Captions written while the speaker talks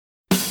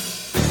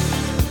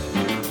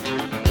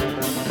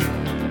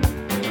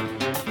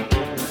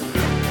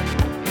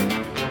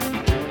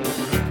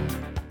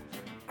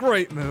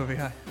great movie.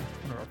 One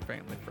of our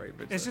family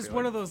favorites. It's just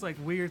one of those like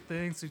weird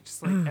things. It's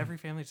just like every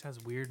family just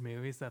has weird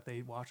movies that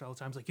they watch all the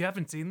time. It's like, you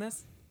haven't seen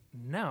this?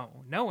 No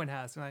one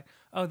has. And like,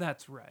 oh,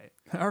 that's right.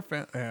 Our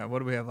what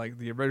do we have? Like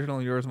the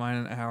original, Yours,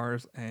 Mine, and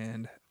Ours,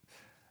 and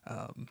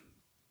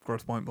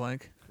Grosse Pointe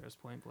Blank. Grosse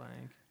Pointe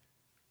Blank.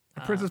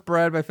 Princess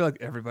Bride, but I feel like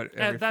every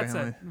that's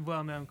family. a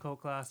well-known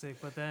cult classic.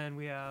 But then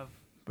we have.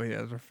 But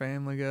yeah, as our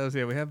family goes,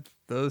 yeah, we have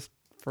those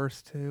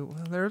first two.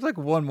 Well, there's like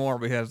one more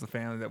we have as the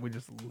family that we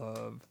just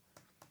love.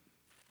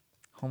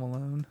 Home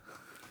Alone.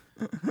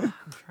 I'm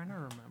trying to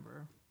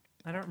remember.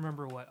 I don't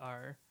remember what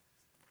our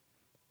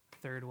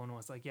third one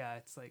was. Like, yeah,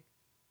 it's like,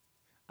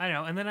 I don't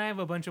know. And then I have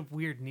a bunch of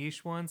weird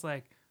niche ones.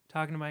 Like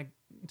talking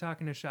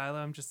to Shiloh,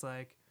 I'm just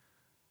like,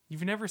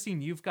 you've never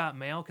seen You've Got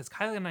Mail? Because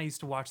Kylie and I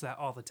used to watch that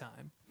all the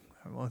time.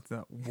 I watched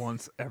that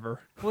once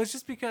ever. Well, it's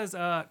just because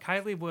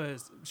Kylie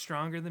was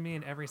stronger than me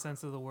in every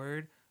sense of the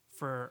word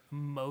for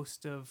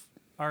most of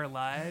our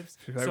lives.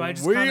 Like, so I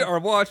just we are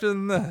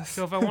watching this.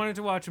 So if I wanted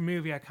to watch a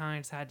movie, I kind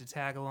of just had to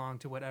tag along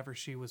to whatever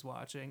she was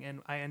watching, and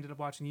I ended up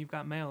watching You've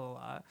Got Mail a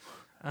lot.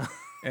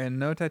 And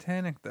no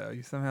Titanic though.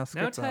 You somehow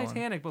skipped that one. No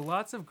Titanic, but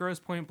lots of Grosse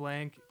Pointe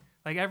Blank.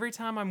 Like every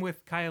time I'm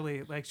with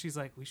Kylie, like she's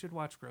like, "We should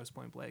watch Grosse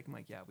Pointe Blank." I'm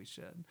like, "Yeah, we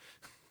should."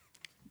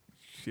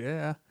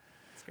 Yeah.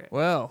 It's great.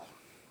 Well,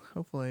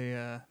 hopefully,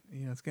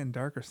 it's getting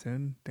darker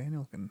soon.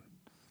 Daniel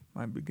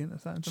might begin to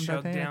sign some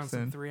Chug Titanic down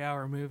soon. some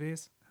 3-hour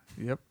movies.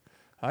 Yep.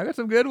 I got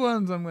some good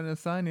ones I'm going to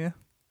assign you.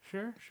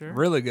 Sure.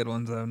 Really good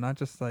ones, though. Not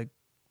just like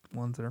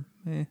ones that are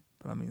but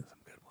I mean some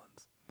good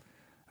ones.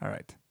 All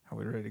right. Are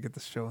we ready to get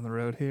this show on the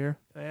road here?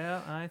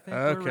 Yeah, I think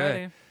we're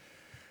ready.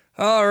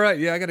 All right.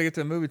 Yeah, I got to get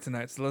to a movie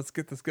tonight, so let's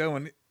get this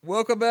going.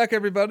 Welcome back,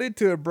 everybody,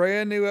 to a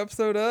brand new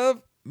episode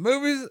of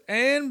Movies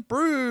and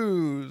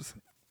Brews,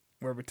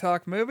 where we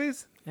talk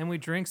movies. And we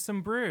drink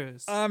some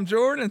brews. I'm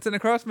Jordan, and sitting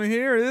across from me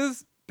here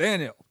is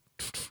Daniel.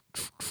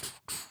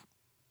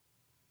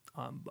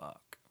 I'm Buck.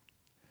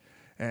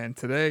 And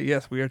today,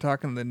 yes, we are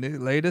talking the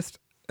latest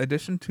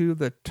addition to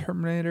the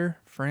Terminator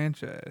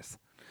franchise.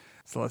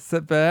 So let's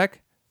sit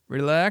back,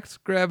 relax,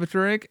 grab a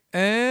drink,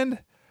 and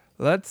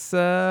let's,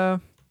 I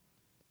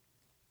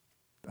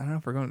don't know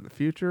if we're going to the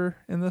future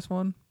in this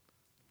one.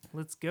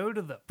 Let's go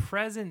to the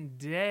present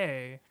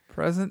day.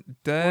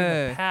 Present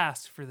day. Or the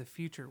past for the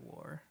future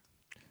war.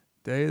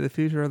 Day of the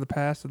future of the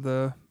past of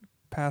the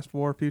past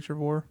war, future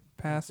war,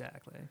 past.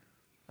 Exactly.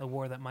 A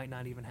war that might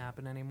not even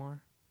happen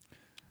anymore.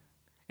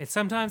 It's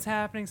sometimes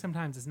happening,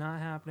 sometimes it's not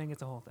happening.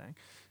 It's a whole thing.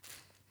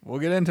 We'll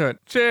get into it.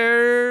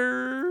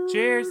 Cheers!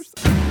 Cheers!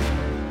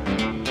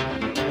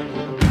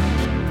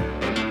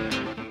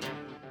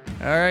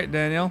 All right,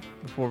 Daniel,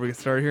 before we get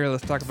started here,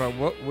 let's talk about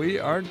what we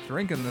are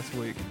drinking this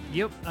week.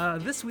 Yep,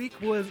 this week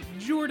was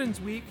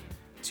Jordan's week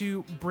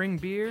to bring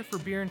beer for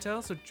Beer and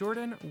Tell. So,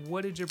 Jordan,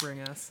 what did you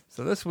bring us?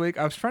 So this week,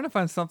 I was trying to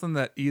find something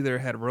that either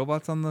had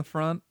robots on the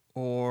front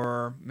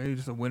or maybe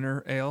just a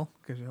winter ale,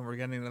 because we're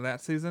getting into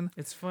that season.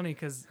 It's funny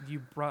because you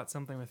brought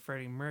something with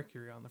Freddie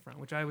Mercury on the front,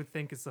 which I would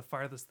think is the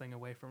farthest thing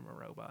away from a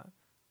robot.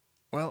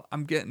 Well,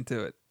 I'm getting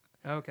to it.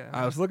 Okay.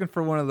 I was looking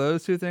for one of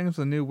those two things,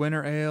 a new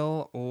winter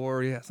ale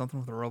or, something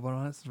with a robot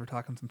on it, since we're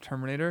talking some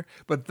Terminator.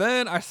 But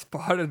then I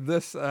spotted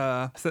this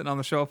sitting on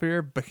the shelf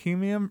here,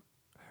 Bohemian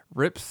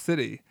Rip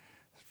City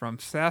from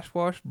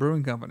Sasquatch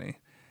Brewing Company.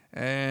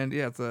 And,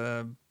 it's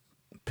a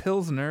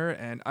Pilsner,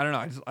 and I don't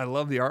know, I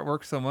love the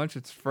artwork so much.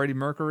 It's Freddie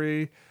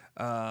Mercury,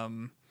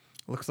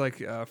 looks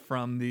like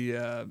from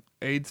the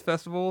AIDS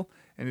Festival,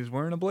 and he's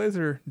wearing a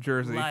Blazer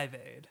jersey. Live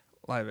Aid.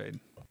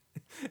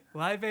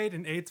 Live Aid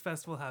and AIDS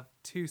Festival have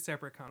two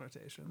separate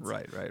connotations.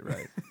 Right.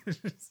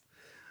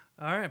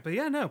 All right, but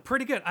yeah, no,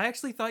 pretty good. I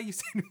actually thought you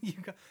said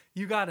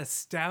you got a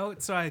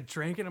stout, so I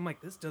drank it. I'm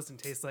like, this doesn't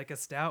taste like a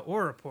stout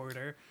or a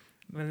porter.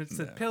 When it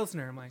said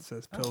Pilsner, I'm like, it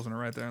says Pilsner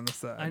right there on the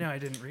side. I know, I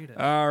didn't read it.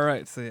 All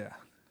right, so yeah.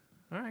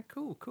 All right,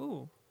 cool.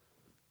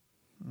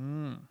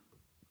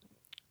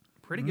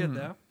 Pretty good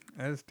though.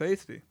 That is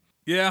tasty.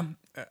 Yeah,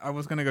 I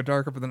was gonna go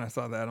darker, but then I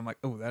saw that. I'm like,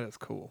 oh, that is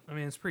cool. I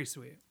mean, it's pretty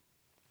sweet.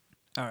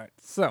 All right,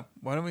 so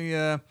why don't we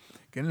get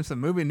into some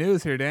movie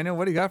news here, Daniel?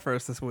 What do you got for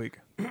us this week?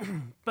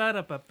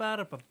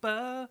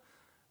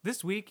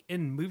 This week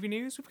in movie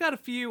news, we've got a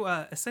few.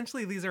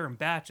 Essentially, these are in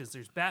batches.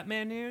 There's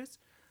Batman news,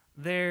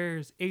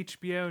 there's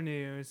HBO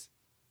news,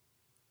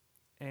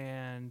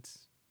 and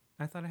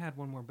I thought I had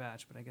one more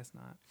batch, but I guess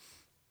not.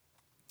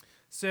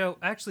 So,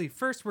 actually,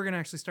 first we're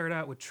going to start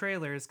out with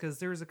trailers, because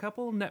there was a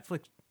couple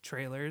Netflix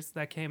trailers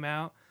that came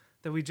out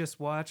that we just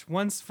watched.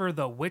 One's for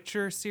the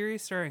Witcher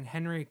series starring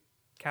Henry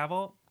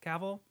Cavill.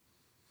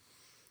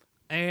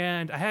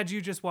 And I had you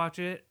just watch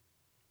it.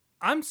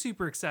 I'm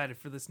super excited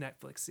for this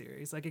Netflix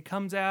series. Like, it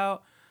comes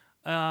out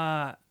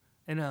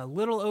in a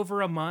little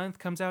over a month,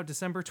 comes out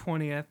December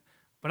 20th.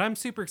 But I'm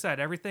super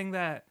excited. Everything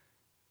that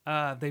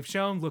they've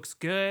shown looks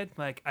good.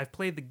 Like, I've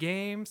played the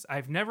games.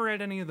 I've never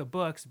read any of the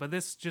books, but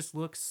this just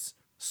looks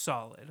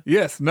solid.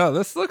 Yes, no,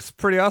 this looks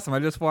pretty awesome. I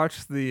just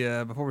watched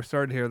the, before we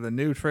started here, the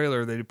new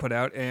trailer they put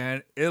out,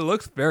 and it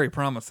looks very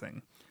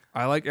promising.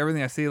 I like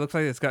everything I see. It looks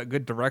like it's got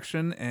good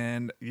direction,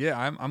 and yeah,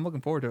 I'm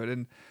looking forward to it.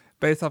 And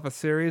based off a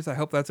series. I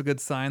hope that's a good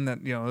sign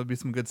that there'll be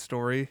some good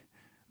story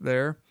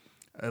there.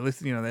 At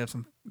least they have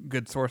some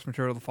good source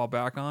material to fall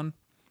back on.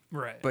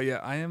 Right. But yeah,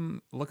 I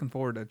am looking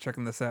forward to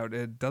checking this out.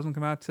 It doesn't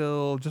come out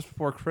till just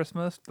before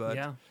Christmas, but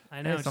yeah,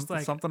 I know. hey,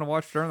 Just something to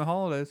watch during the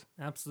holidays.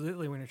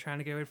 absolutely, when you're trying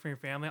to get away from your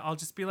family, I'll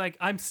just be like,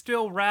 I'm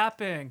still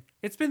rapping.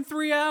 It's been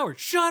 3 hours.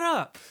 Shut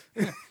up.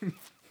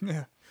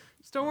 Yeah,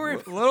 Just don't worry.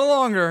 a little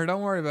longer.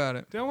 Don't worry about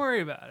it. Don't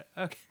worry about it.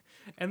 Okay.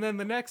 And then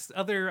the next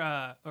other,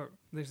 or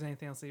there's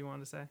anything else that you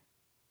wanted to say?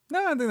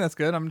 No, I think that's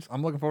good.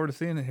 I'm looking forward to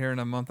seeing it here in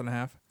a month and a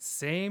half.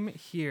 Same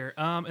here.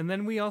 And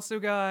then we also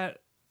got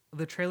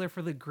the trailer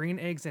for the Green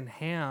Eggs and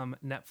Ham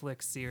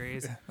Netflix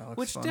series, Yeah, that looks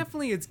which fun.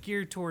 definitely is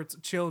geared towards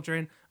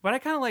children. But I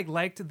kind of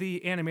liked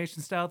the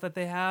animation style that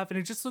they have, and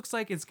it just looks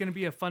like it's going to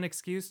be a fun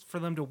excuse for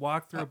them to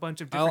walk through a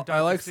bunch of different. I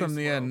like Dr. some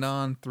Seuss worlds.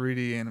 non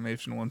 3D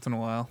animation once in a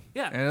while.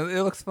 Yeah. And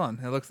it looks fun.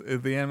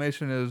 The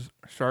animation is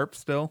sharp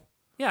still.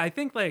 Yeah, I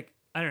think I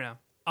don't know.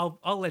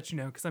 I'll let you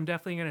know because I'm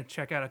definitely gonna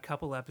check out a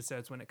couple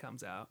episodes when it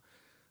comes out.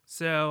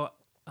 So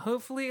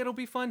hopefully it'll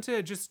be fun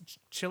to just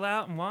chill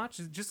out and watch.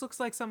 It just looks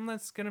like something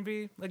that's gonna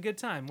be a good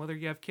time, whether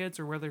you have kids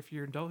or whether if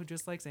you're an adult who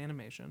just likes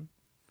animation.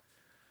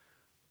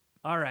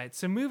 All right,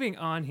 so moving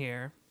on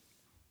here.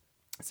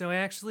 So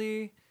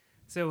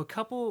a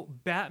couple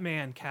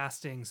Batman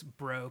castings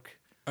broke.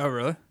 Oh,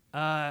 really?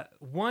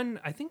 One,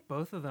 I think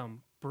both of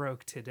them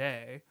broke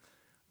today.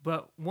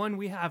 But one,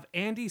 we have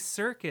Andy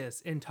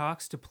Serkis in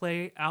talks to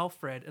play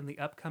Alfred in the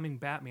upcoming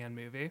Batman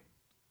movie.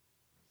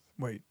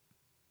 Wait,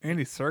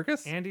 Andy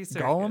Serkis? Andy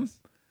Serkis.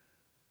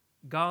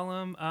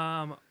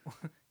 Gollum,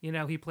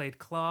 he played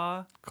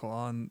Claw.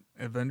 Claw and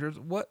Avengers.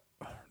 What?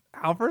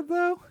 Alfred,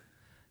 though?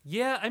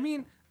 Yeah, I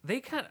mean,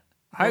 they kind of...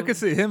 I could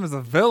see him as a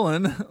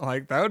villain.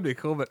 Like, that would be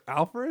cool, but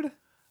Alfred?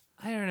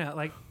 I don't know.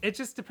 Like, it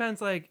just depends.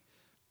 Like,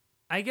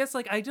 I guess,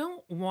 like, I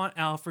don't want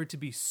Alfred to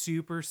be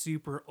super,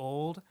 super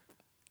old.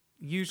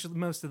 Usually,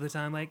 most of the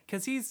time, like,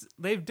 because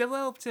they've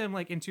developed him,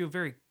 like, into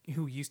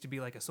who used to be,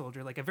 like, a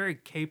soldier, like, a very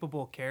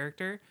capable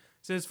character.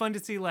 So it's fun to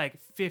see, like,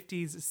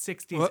 50s,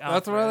 60s Well, Alfred.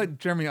 that's what I like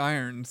Jeremy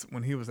Irons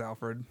when he was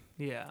Alfred.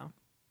 Yeah,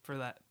 for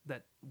that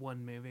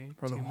one movie.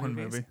 For the two one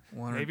movies.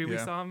 movie. Maybe we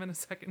saw him in a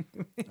second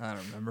movie. I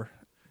don't remember.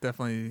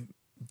 Definitely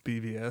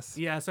BVS.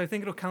 Yeah, so I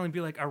think it'll kind of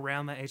be, like,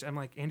 around that age. I'm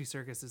like, Andy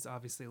Serkis is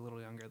obviously a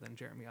little younger than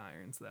Jeremy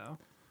Irons, though.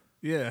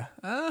 Yeah.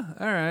 All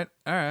right.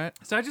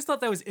 So I just thought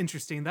that was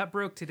interesting. That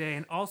broke today.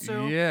 And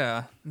also,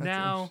 Yeah.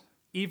 now,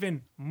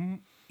 even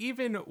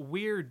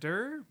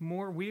weirder,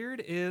 more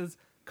weird, is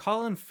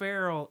Colin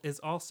Farrell is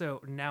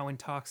also now in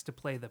talks to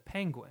play the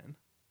Penguin.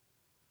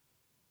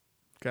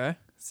 Okay.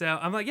 So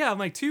I'm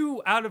like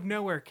two out of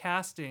nowhere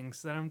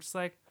castings that I'm just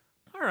like,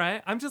 all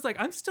right. I'm just like,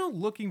 I'm still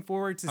looking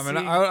forward to seeing.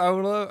 I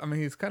would love. I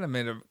mean, he's kind of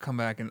made a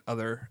comeback in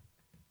other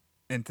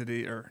not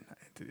entity.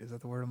 Is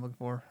that the word I'm looking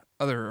for?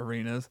 Other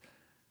arenas,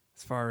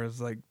 as far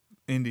as like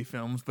indie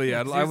films. But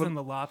yeah, I would. In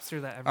The Lobster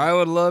that I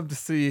would love to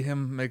see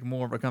him make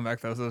more of a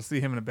comeback though. So to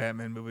see him in a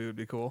Batman movie would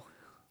be cool.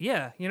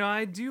 Yeah,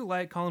 I do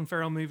like Colin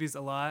Farrell movies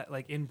a lot.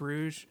 Like In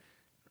Bruges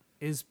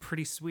is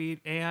pretty sweet,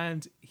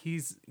 and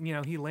he's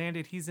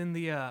he's in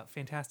the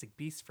Fantastic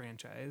Beasts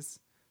franchise,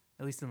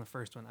 at least in the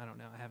first one. I don't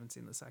know. I haven't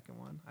seen the second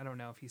one. I don't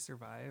know if he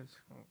survives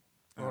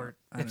or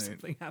if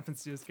something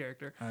happens to his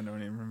character. I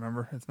don't even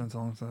remember. It's been so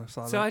long since I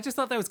saw that. So I just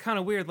thought that was kind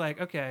of weird. Like,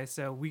 okay,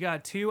 so we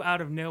got two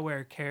out of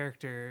nowhere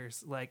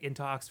characters like in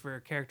talks for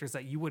characters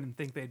that you wouldn't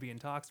think they'd be in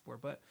talks for,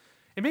 but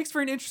it makes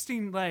for an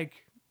interesting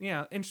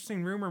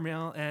interesting rumor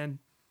mill. And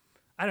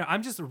I don't know,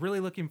 I'm just really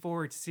looking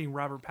forward to seeing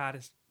Robert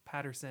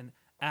Patterson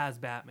as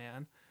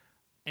Batman,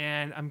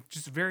 and I'm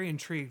just very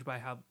intrigued by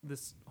how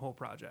this whole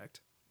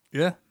project.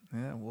 Yeah,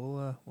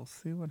 we'll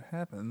see what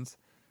happens.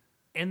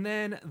 And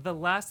then the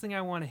last thing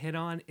I want to hit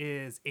on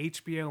is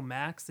HBO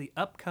Max, the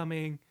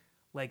upcoming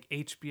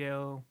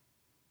HBO,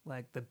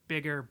 the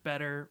bigger,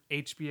 better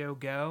HBO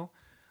Go.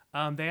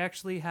 They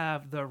actually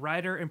have the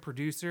writer and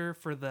producer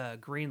for the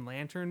Green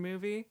Lantern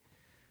movie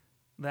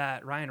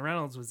that Ryan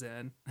Reynolds was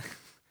in.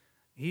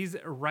 He's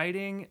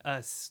writing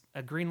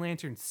a Green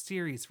Lantern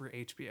series for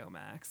HBO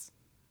Max,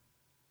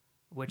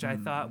 which I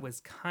thought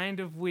was kind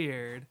of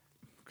weird.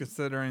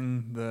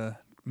 Considering the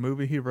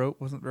movie he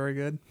wrote wasn't very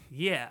good.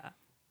 Yeah.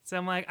 So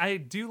I'm like, I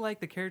do like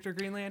the character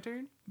Green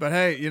Lantern. But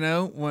hey,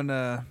 when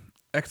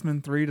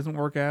X-Men 3 doesn't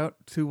work out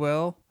too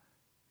well,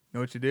 you know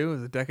what you do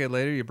is a decade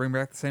later you bring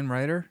back the same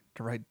writer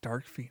to write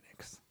Dark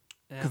Phoenix.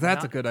 Because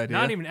that's a good idea.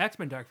 Not even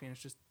X-Men Dark Phoenix,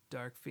 just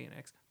Dark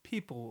Phoenix.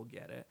 People will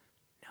get it.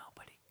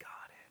 Nobody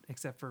got it,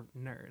 except for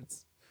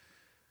nerds.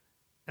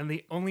 And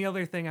the only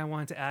other thing I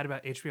wanted to add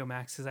about HBO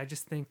Max is I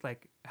just think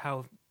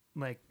how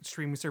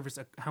streaming service,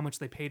 how much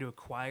they pay to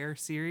acquire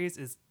series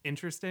is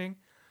interesting.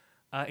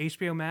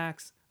 HBO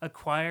Max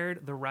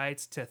acquired the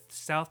rights to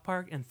South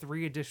Park and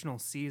 3 additional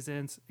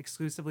seasons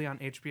exclusively on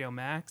HBO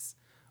Max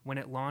when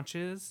it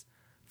launches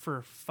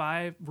for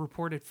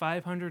reported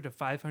 $500 to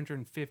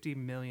 $550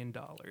 million.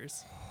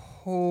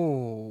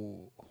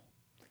 Oh.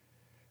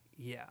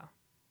 Yeah.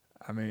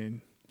 I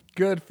mean,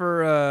 Good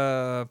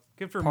for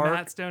Good for Park.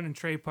 Matt Stone and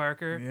Trey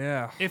Parker.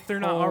 Yeah. If they're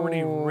not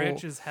already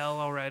rich as hell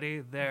already,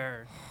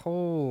 they're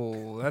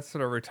That's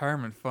sort of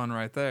retirement fun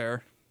right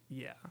there.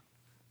 yeah.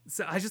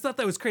 So I just thought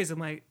that was crazy. I'm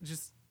like,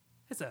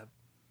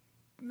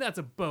 that's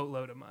a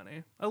boatload of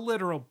money, a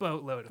literal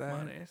boatload of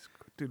money,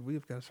 Dude,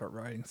 we've got to start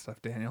writing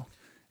stuff, Daniel,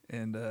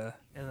 and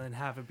then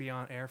have it be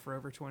on air for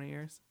over 20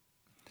 years.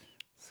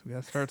 so we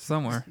got to start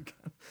somewhere.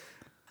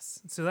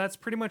 So that's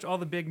pretty much all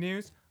the big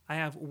news. I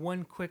have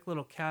one quick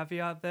little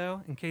caveat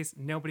though, in case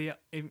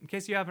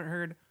you haven't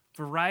heard,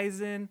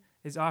 Verizon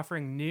is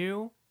offering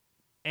new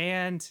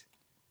and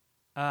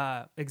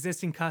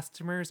existing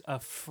customers a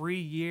free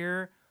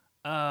year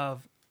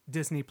of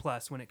Disney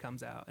Plus when it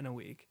comes out in a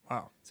week.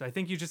 Wow. So I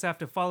think you just have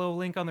to follow a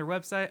link on their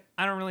website.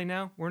 I don't really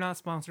know. We're not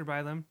sponsored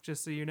by them,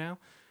 just so you know.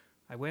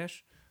 I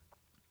wish.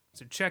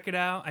 So check it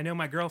out. I know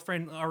my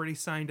girlfriend already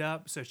signed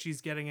up, so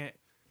she's getting it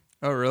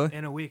Oh, really?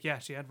 in a week. Yeah,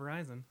 she had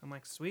Verizon. I'm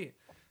like, sweet.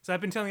 So I've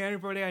been telling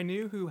everybody I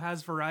knew who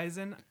has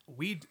Verizon.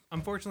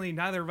 Unfortunately,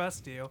 neither of us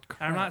do.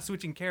 I'm not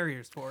switching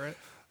carriers for it.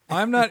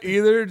 I'm not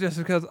either, just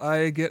because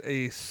I get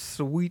a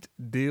sweet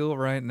deal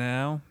right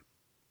now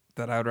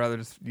that I would rather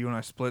just you and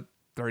I split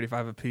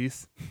 35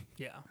 apiece.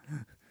 Yeah,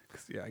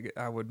 'Cause, yeah,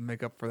 I would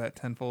make up for that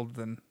tenfold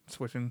than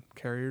switching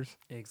carriers.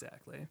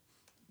 exactly.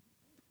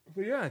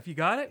 But yeah, if you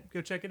got it,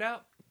 go check it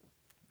out.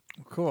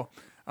 Cool.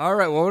 All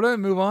right, well, we're going to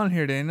move on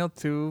here, Daniel,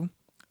 to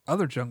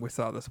other junk we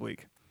saw this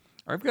week.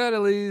 I've got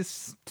at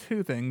least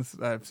two things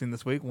that I've seen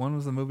this week. One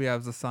was the movie I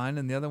was assigned,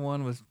 and the other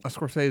one was a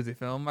Scorsese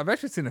film. I've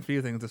actually seen a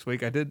few things this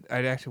week. I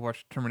actually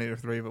watched Terminator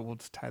 3, but we'll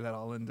just tie that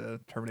all into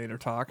Terminator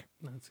talk.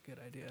 That's a good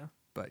idea.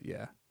 But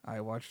yeah, I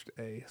watched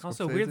a Scorsese.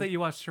 Also, weird that you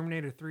watched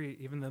Terminator 3,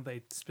 even though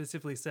they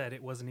specifically said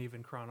it wasn't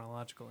even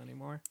chronological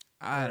anymore.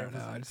 I don't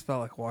know. I just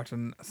felt like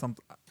watching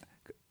something.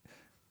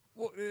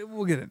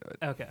 We'll get into it.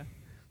 Okay.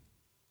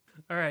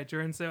 All right,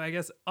 Jordan. So I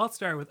guess I'll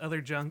start with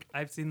other junk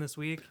I've seen this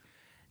week.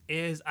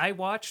 Is I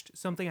watched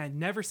something I'd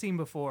never seen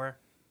before,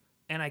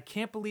 and I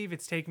can't believe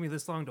it's taken me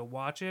this long to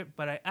watch it,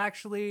 but I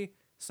actually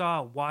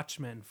saw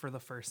Watchmen for the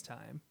first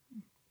time.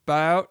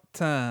 About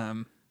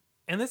time.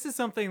 And this is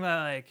something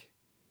that, like,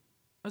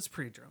 I was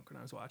pretty drunk when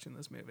I was watching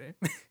this movie.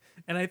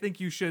 And I think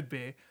you should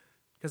be.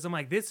 Because I'm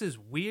like, this is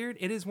weird.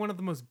 It is one of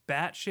the most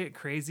batshit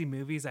crazy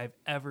movies I've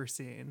ever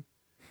seen.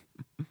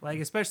 Like,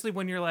 especially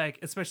when you're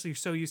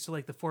so used to,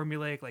 like, the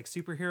formulaic, like,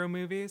 superhero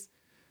movies.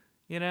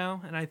 You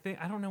know, and I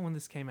don't know when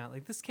this came out.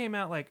 Like, this came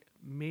out like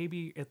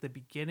maybe at the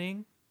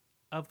beginning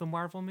of the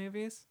Marvel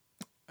movies.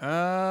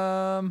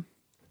 Because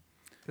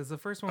the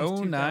first one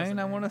was 09,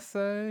 I want to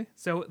say.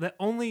 So the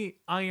only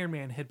Iron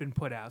Man had been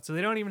put out. So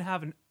they don't even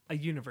have a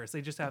universe. They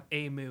just have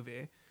a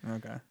movie.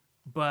 Okay.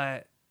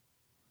 But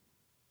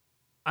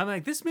I'm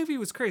like, this movie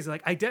was crazy.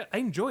 Like, I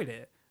enjoyed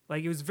it.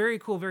 Like, it was very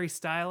cool, very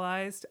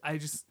stylized.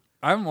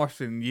 I haven't watched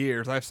it in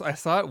years. I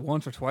saw it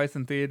once or twice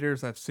in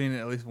theaters. I've seen it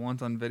at least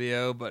once on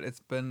video, but it's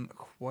been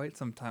quite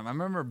some time. I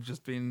remember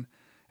just being,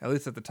 at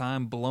least at the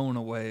time, blown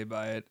away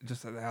by it.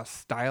 Just how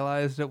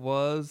stylized it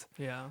was.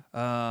 Yeah.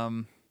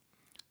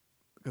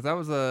 Because that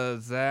was a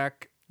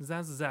Zack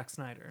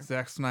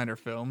Snyder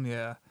film.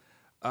 Yeah.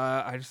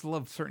 I just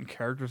love certain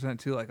characters in it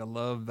too. Like I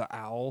love the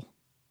owl.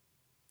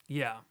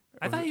 Yeah.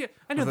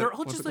 They're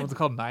all just like. What's it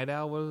called? Night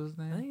Owl. What was his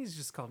name? I think he's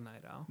just called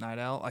Night Owl. Night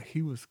Owl. Like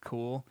he was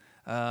cool.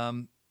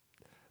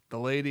 The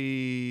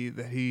lady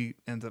that he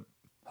ends up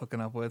hooking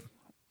up with,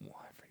 I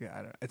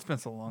forget. It's been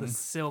so long. The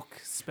Silk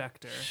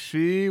Spectre.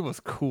 She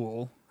was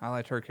cool. I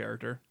liked her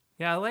character.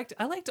 Yeah, I liked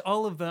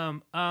all of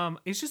them.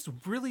 It's just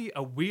really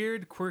a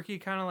weird, quirky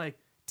kind of like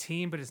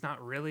team, but it's not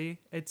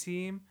really a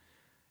team.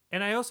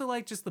 And I also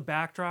like just the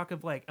backdrop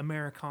of like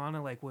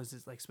Americana. Like, was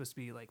it like supposed to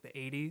be like the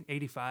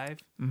 85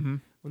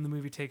 when the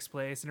movie takes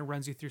place, and it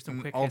runs you through some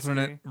quick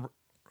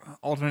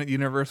alternate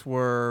universe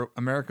where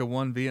America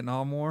won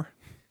Vietnam War.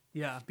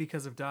 Yeah,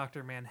 because of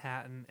Dr.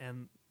 Manhattan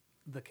and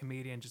the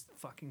comedian just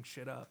fucking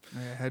shit up.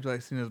 Yeah, had you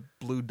like seen his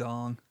blue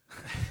dong?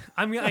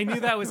 I mean, I knew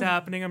that was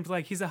happening. I'm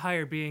like, he's a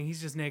higher being.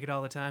 He's just naked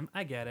all the time.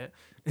 I get it.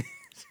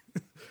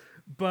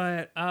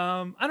 But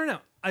I don't know.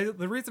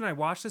 The reason I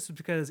watched this is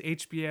because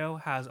HBO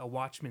has a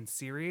Watchmen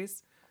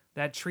series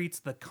that treats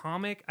the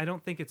comic. I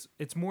don't think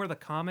it's more the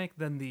comic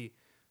than the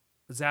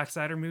Zack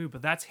Snyder movie,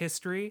 but that's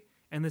history.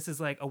 And this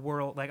is like a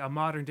world, like a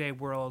modern day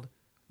world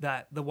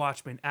that the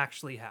Watchmen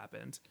actually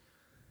happened.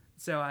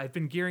 So I've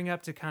been gearing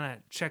up to kind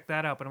of check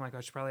that out, but I'm like, I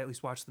should probably at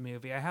least watch the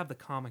movie. I have the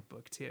comic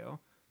book too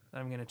that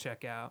I'm going to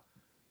check out.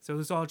 So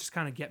this all just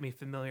kind of get me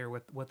familiar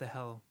with what the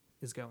hell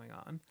is going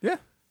on. Yeah.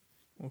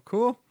 Well,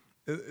 cool.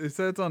 It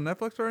said it's on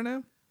Netflix right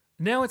now?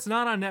 No, it's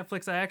not on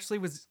Netflix.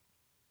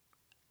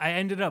 I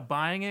ended up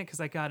buying it because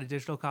I got a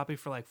digital copy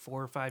for like $4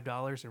 or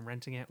 $5 and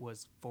renting it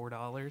was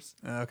 $4.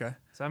 Okay.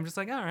 So I'm just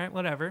like, all right,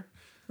 whatever.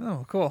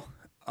 Oh, cool.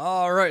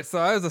 All right. So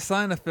I was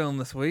assigned a film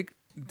this week.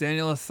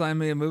 Daniel assigned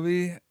me a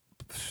movie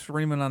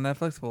streaming on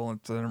Netflix. Well,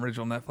 it's an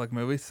original Netflix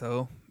movie,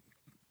 so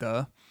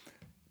duh.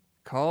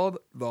 Called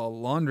The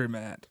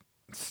Laundromat,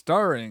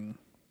 starring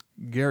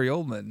Gary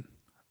Oldman,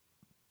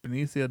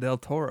 Benicio del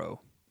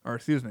Toro, or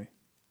excuse me,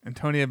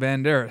 Antonia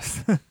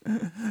Banderas,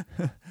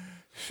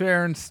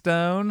 Sharon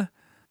Stone,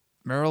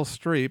 Meryl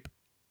Streep,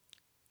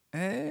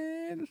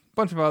 and a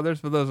bunch of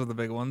others, but those are the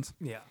big ones.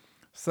 Yeah.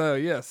 So,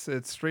 yes,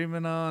 it's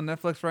streaming on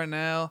Netflix right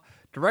now.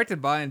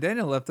 Directed by, and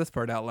Daniel left this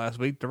part out last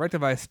week, directed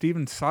by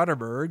Steven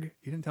Soderbergh.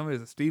 You didn't tell me it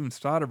was a Steven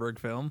Soderbergh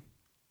film.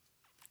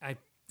 I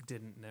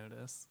didn't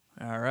notice.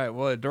 All right.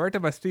 Well,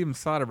 directed by Steven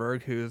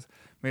Soderbergh, who's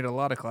made a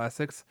lot of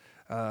classics.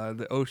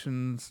 The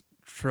Ocean's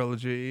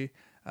trilogy,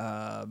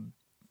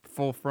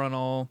 Full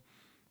Frontal,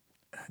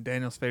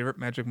 Daniel's favorite,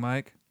 Magic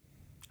Mike.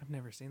 I've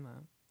never seen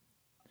that.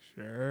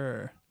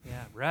 Sure.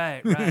 Yeah,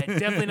 right.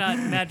 Definitely not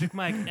Magic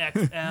Mike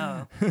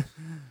XL.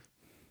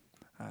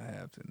 I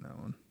have seen that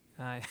one.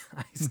 I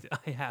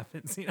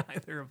haven't seen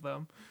either of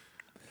them.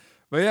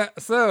 But yeah,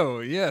 so,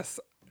 yes.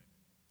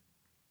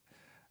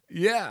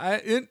 Yeah,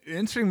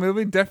 interesting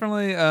movie.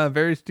 Definitely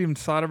very Steven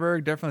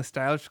Soderbergh. Definitely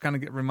stylish. Kind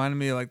of reminded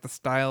me of like the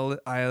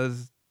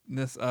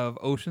stylizedness of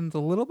Oceans a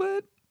little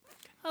bit.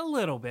 A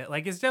little bit.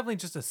 Like, it's definitely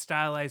just a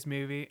stylized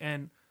movie.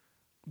 And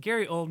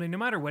Gary Oldman, no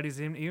matter what he's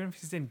in, even if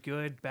he's in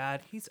good,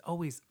 bad, he's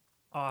always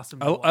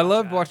awesome. I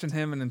loved watching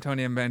him and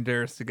Antonio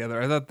Banderas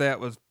together. I thought that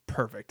was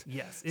perfect.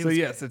 Yes.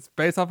 It's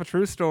based off a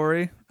true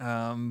story.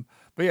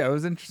 But yeah, it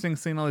was interesting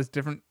seeing all these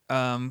different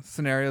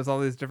scenarios, all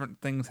these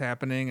different things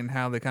happening, and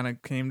how they kind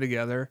of came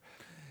together.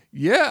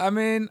 Yeah, I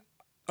mean,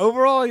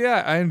 overall,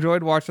 yeah, I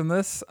enjoyed watching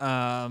this.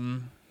 Yeah,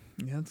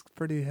 it's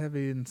pretty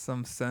heavy in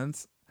some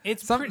sense.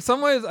 It's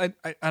some ways I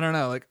don't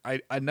know. Like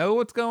I know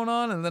what's going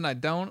on, and then I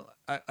don't.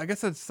 I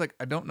guess it's like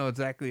I don't know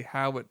exactly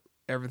how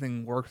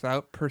everything works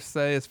out per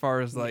se, as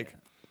far as like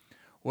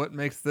what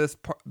makes this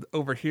part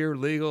over here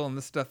legal and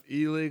this stuff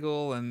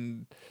illegal,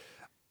 and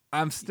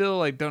I'm still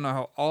like don't know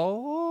how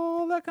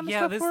all that kind of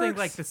stuff works. Yeah, this thing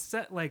like the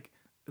set like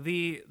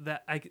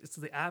it's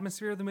the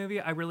atmosphere of the movie.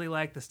 I really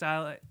like the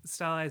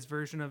stylized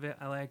version of it.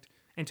 I liked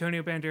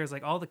Antonio Banderas.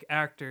 Like all the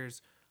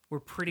actors were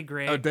pretty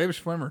great. Oh, David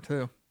Schwimmer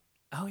too.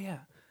 Oh yeah,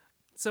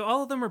 so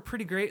all of them are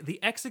pretty great. The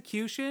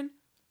execution,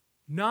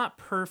 not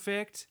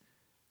perfect.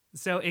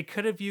 So it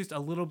could have used a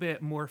little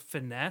bit more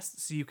finesse,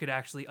 so you could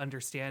actually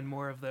understand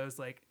more of those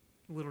like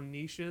little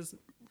niches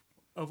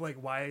of like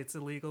why it's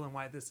illegal and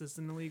why this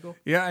isn't illegal.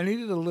 Yeah, I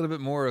needed a little bit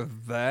more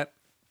of that,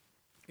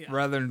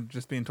 rather than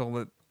just being told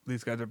that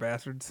these guys are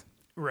bastards.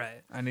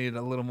 Right. I needed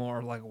a little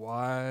more like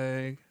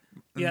why,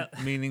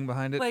 meaning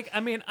behind it. Like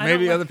I mean,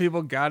 maybe other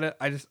people got it.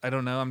 I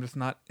don't know. I'm just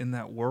not in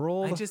that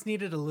world. I just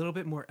needed a little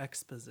bit more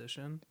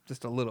exposition.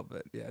 Just a little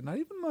bit, yeah, not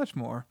even much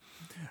more.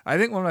 I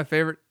think one of my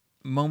favorite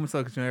moments,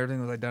 though, because everything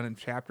was like done in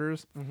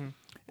chapters,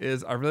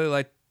 is I really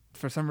like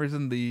for some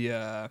reason the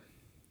guy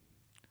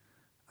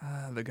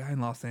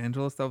in Los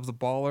Angeles that was a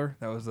baller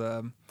that was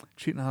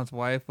cheating on his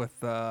wife with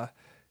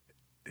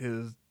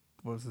his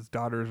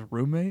daughter's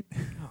roommate.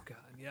 Oh God,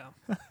 yeah.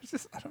 I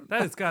don't know.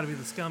 That has got to be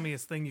the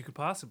scummiest thing you could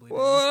possibly do.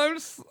 Well, I'm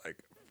just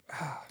like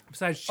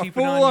besides a cheaping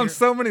fool on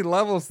so many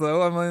levels,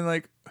 though. I mean,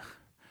 like,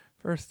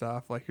 first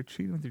off, like you're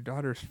cheating with your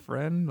daughter's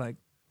friend, like.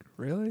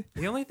 Really?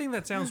 The only thing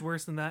that sounds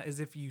worse than that is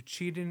if you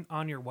cheated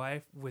on your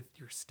wife with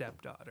your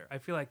stepdaughter. I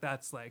feel like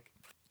that's like...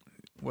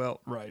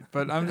 Well, right.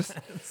 But I'm just...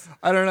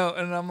 I don't know.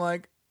 And I'm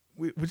like,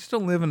 we just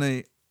don't live in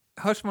a...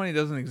 Hush money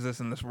doesn't exist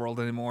in this world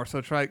anymore. So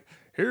it's like,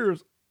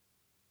 here's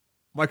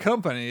my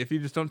company. If you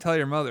just don't tell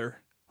your mother.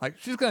 Like,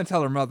 she's going to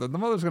tell her mother. The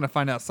mother's going to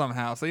find out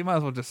somehow. So you might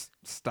as well just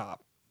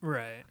stop.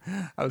 Right.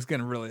 I was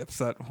getting really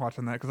upset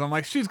watching that because I'm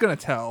like, she's going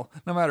to tell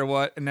no matter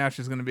what. And now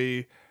she's going to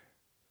be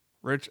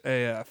rich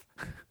AF.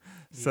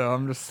 So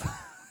I'm just,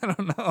 I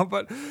don't know,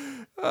 but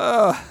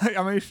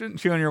I mean, you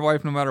shouldn't cheat on your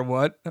wife no matter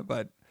what.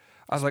 But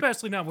I was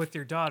especially not with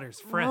your daughter's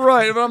friend,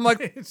 right? But I'm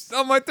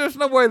like, there's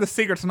no way the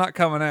secret's not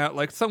coming out.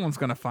 Like someone's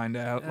gonna find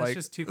out. That's like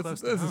just too close.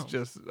 This is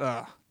just,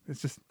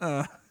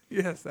 yeah,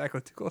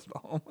 exactly, too close to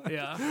home.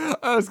 Yeah,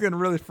 I was getting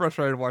really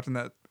frustrated watching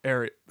that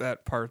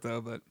part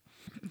though, but.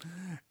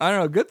 I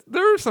don't know.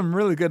 There were some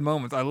really good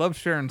moments. I love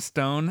Sharon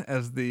Stone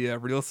as the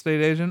real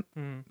estate agent.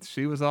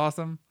 She was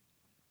awesome.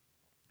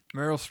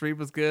 Meryl Streep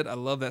was good. I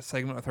love that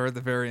segment with her at the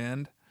very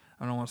end.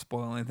 I don't want to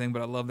spoil anything,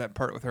 but I love that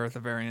part with her at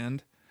the very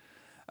end.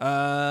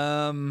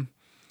 Yeah,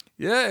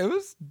 it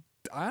was.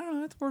 I don't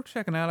know. It's worth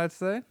checking out. I'd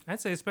say,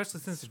 especially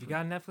since if you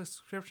got a Netflix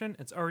subscription,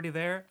 it's already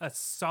there. A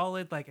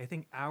solid, like I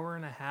think, hour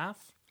and a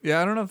half.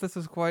 Yeah, I don't know if this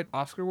is quite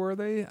Oscar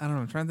worthy. I don't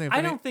know. I'm trying to think.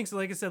 I don't think so.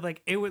 Like I said,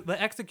 like the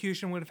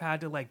execution would have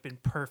had to like been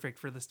perfect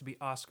for this to be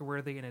Oscar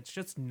worthy, and it's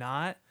just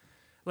not.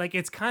 Like,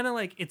 it's kind of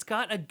like, it's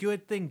got a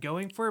good thing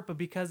going for it, but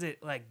because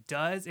it, like,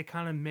 does, it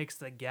kind of makes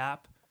the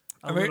gap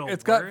a little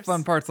it's worse. got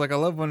fun parts. Like, I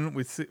love when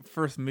we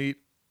first meet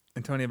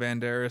Antonio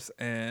Banderas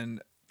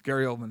and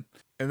Gary Oldman.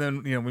 And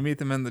then, we meet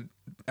them in the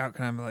out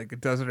kind of like a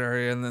desert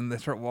area, and then they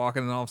start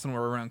walking, and all of a sudden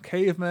we're around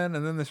cavemen,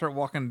 and then they start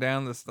walking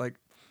down this, like,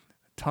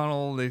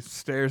 tunnel, these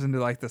stairs into,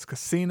 like, this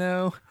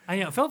casino. I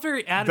know. It felt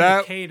very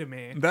Adam McKay to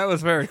me. That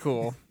was very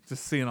cool,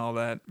 just seeing all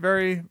that.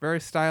 Very, very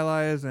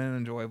stylized and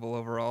enjoyable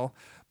overall.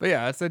 But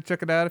yeah, I said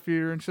check it out if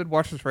you're interested.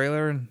 Watch the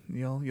trailer, and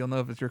you'll know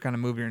if it's your kind of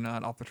movie or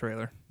not off the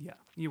trailer. Yeah,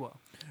 you will.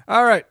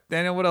 All right,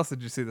 Daniel, what else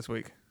did you see this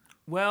week?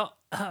 Well,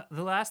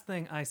 the last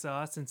thing I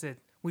saw,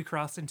 we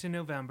crossed into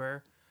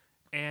November,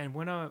 and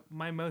one of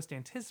my most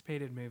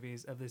anticipated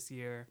movies of this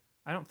year,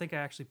 I don't think I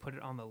actually put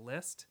it on the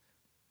list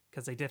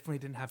because I definitely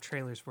didn't have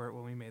trailers for it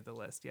when we made the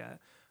list yet.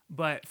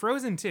 But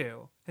Frozen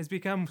 2 has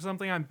become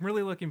something I'm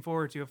really looking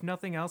forward to, if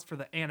nothing else for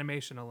the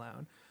animation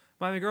alone.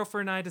 My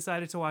girlfriend and I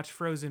decided to watch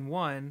Frozen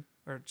 1,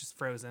 or just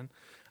Frozen.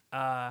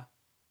 Uh-oh.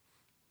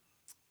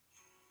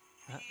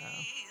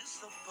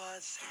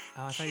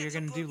 Oh, I thought you were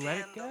going to do Let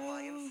It Go.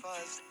 And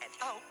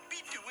I'll be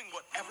doing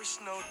whatever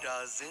snow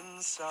does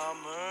in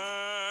summer.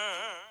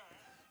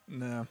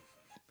 No.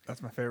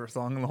 That's my favorite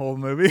song in the whole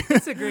movie.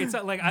 It's a great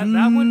song. Like, that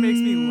one makes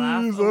me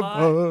laugh a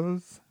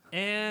lot.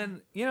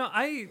 And, you know,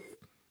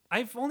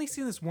 I've only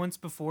seen this once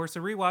before,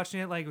 so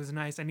rewatching it, like, it was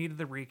nice. I needed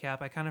the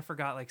recap. I kind of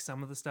forgot, like,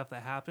 some of the stuff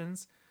that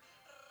happens.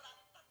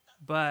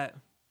 But,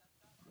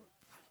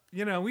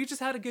 you know, we just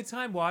had a good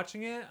time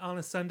watching it on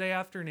a Sunday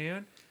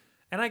afternoon.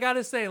 And I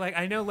gotta say, like,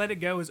 I know Let It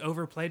Go is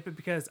overplayed, but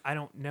because I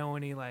don't know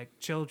any, like,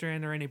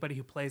 children or anybody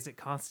who plays it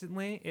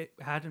constantly, it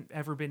hadn't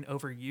ever been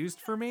overused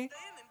for me.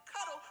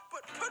 Cuddle,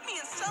 but put me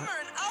in summer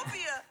and I'll be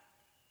a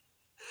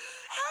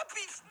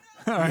happy...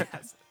 All right.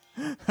 Yes.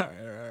 All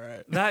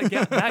right.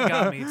 That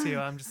got me too.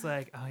 I'm just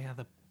like, oh yeah,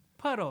 the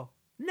puddle.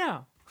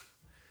 No.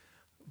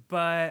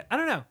 But I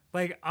don't know.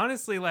 Like,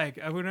 honestly, like,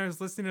 when I was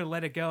listening to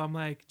Let It Go, I'm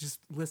like, just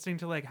listening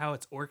to like how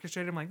it's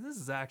orchestrated. I'm like, this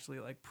is actually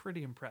like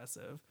pretty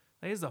impressive.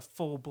 Like, this is a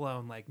full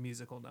blown like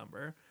musical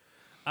number.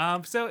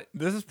 So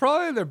This is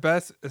probably their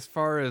best as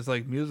far as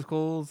like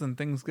musicals and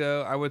things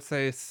go, I would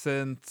say,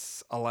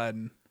 since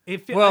Aladdin.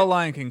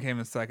 Lion King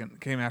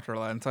came after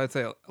Aladdin, so I'd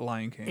say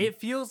Lion King. It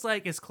feels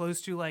like as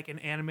close to like an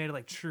animated,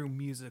 like true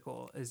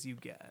musical as you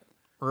get.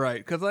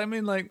 Right, because I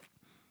mean, like,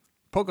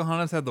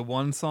 Pocahontas had the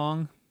one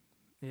song,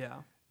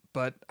 Yeah.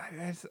 but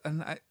as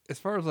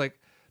far as like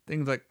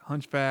things like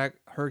Hunchback,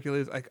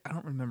 Hercules, I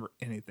don't remember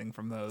anything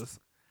from those.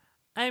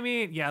 I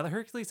mean, yeah, the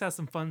Hercules has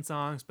some fun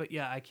songs, but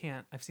yeah,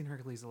 I've seen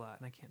Hercules a lot,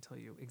 and I can't tell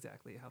you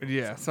exactly how.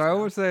 Yeah, so I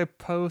would say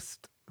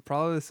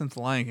probably since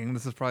Lion King,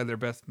 this is probably their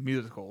best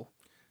musical.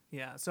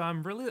 Yeah, so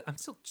I'm really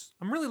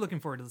looking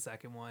forward to the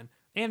second one.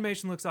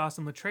 Animation looks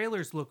awesome. The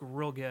trailers look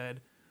real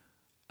good.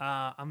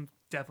 I'm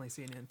definitely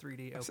seeing it in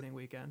 3D opening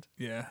weekend.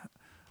 Yeah,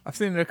 I've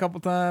seen it a couple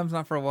times,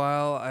 not for a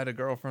while. I had a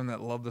girlfriend that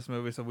loved this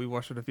movie, so we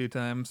watched it a few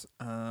times.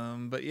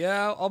 But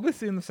yeah, I'll be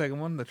seeing the second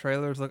one. The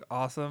trailers look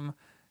awesome.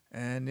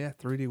 And yeah,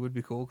 3D would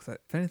be cool because,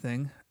 if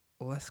anything,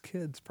 less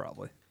kids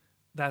probably.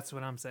 That's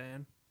what I'm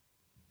saying.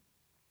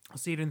 I'll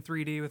see it in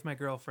 3D with my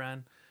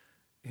girlfriend,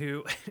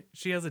 who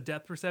she has a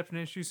depth perception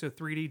issue, so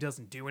 3D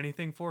doesn't do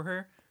anything for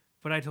her.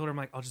 But I told her, I'm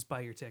like, I'll just buy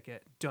your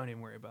ticket. Don't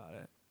even worry about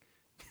it.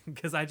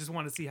 Because I just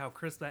want to see how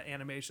crisp that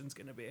animation's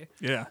going to be.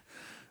 Yeah.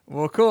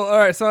 Well, cool. All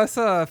right, so I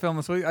saw a film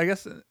this week. I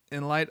guess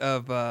in light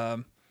of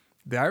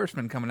The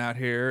Irishman coming out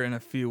here in a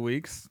few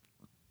weeks,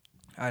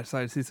 I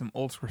decided to see some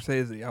old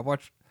Scorsese. I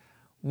watched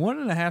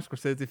 1.5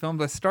 Scorsese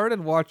films. I started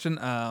watching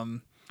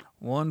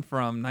one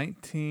from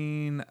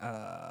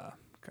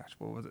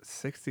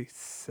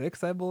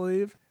 66, I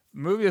believe. The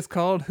movie is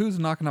called Who's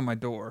Knocking on My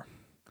Door?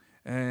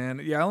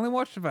 And yeah, I only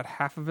watched about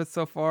half of it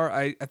so far.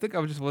 I think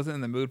I just wasn't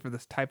in the mood for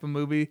this type of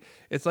movie.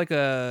 It's like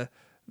a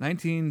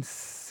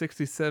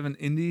 1967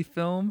 indie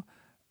film.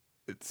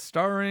 It's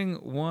starring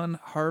one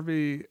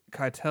Harvey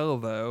Keitel,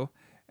 though,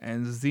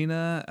 and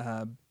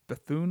Zena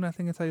Bethune, I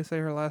think that's how you say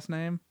her last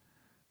name.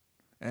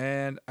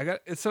 And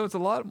it's a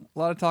lot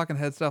of talking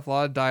head stuff, a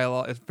lot of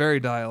dialogue. It's very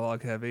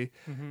dialogue heavy,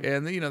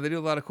 and they do a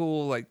lot of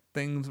cool like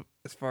things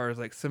as far as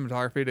like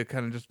cinematography to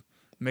kind of just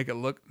make it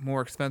look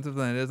more expensive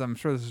than it is. I'm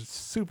sure this is a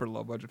super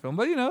low budget film,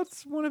 but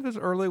it's one of his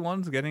early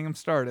ones getting him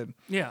started.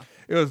 Yeah,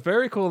 it was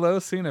very cool though,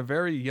 seeing a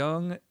very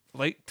young,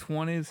 late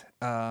 20s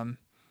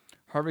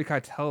Harvey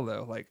Keitel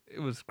though. Like,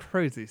 it was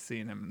crazy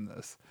seeing him in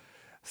this.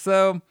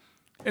 So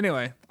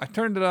anyway, I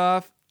turned it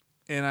off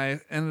and I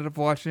ended up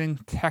watching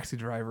Taxi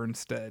Driver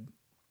instead.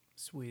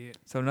 Sweet.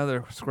 So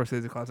another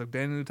Scorsese classic.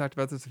 Daniel talked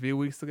about this a few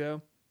weeks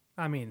ago.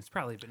 I mean, it's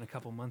probably been a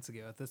couple months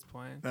ago at this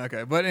point.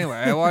 Okay, but anyway,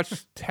 I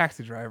watched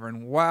Taxi Driver,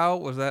 and wow,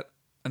 was that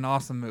an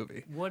awesome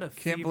movie. What a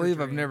Can't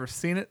believe I've never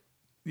seen it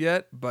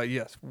yet, but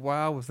yes,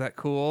 wow, was that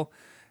cool.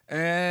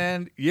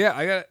 And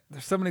yeah,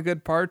 there's so many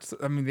good parts.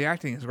 I mean, the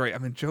acting is great. I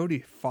mean,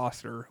 Jodie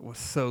Foster was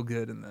so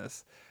good in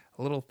this.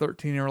 A little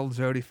 13-year-old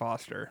Jodie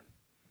Foster.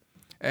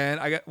 And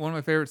I got one of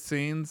my favorite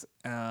scenes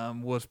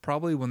was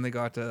probably when they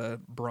got to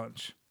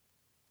brunch.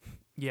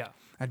 Yeah.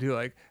 I do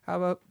like, how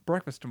about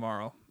breakfast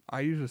tomorrow? I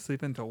usually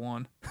sleep until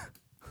 1.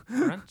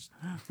 Brunch?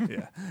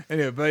 Yeah.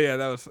 Anyway,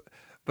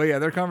 but yeah,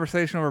 their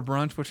conversation over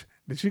brunch, which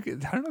I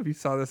don't know if you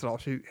saw this at all.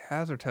 She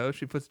has her toast.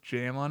 She puts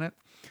jam on it.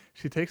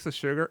 She takes the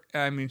sugar.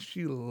 I mean,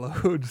 she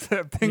loads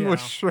that thing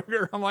with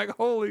sugar. I'm like,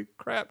 holy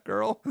crap,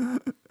 girl.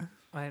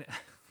 I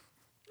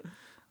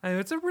know,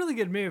 it's a really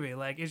good movie.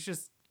 Like, it's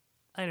just,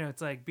 I know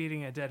it's like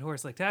beating a dead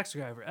horse like Taxi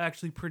Driver.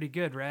 Actually pretty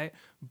good, right?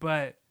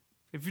 But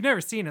if you've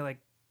never seen it, like,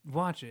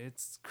 watch it.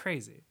 It's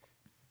crazy.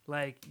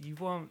 Like, you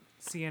won't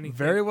see anything.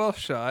 Very well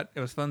shot.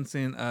 It was fun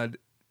seeing Martin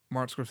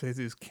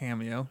Scorsese's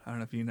cameo. I don't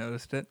know if you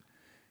noticed it.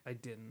 I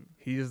didn't.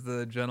 He's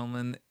the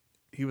gentleman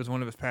he was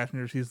one of his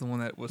passengers. He's the one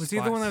that was. Was he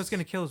the one that was going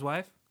to kill his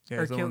wife? Yeah,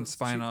 Or he's the kill- one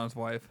spying on his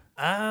wife.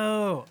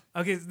 Oh,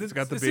 okay. This,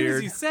 got the as soon as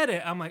beard. you said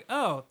it, I'm like,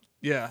 oh,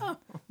 Yeah,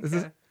 this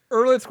is okay.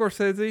 early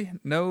Scorsese.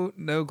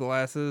 No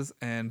glasses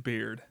and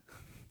beard.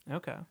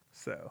 Okay.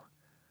 So,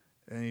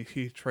 and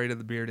he traded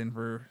the beard in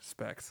for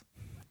specs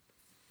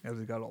as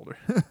he got older.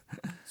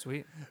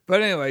 Sweet.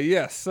 But anyway,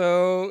 yes.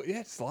 So yeah,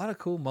 it's a lot of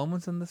cool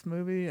moments in this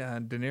movie.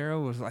 De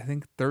Niro was, I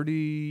think,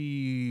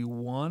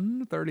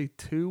 31,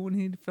 32 when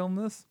he filmed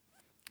this.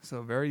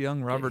 So very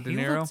young Robert he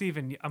De Niro. looks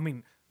even. I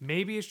mean,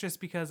 maybe it's just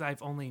because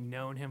I've only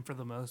known him for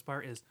the most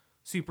part is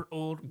super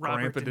old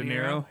Robert Grandpa De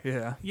Niro.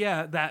 Yeah.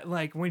 Yeah, that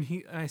like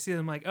when I see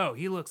him like, oh,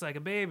 he looks like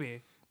a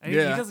baby. And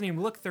Yeah. He doesn't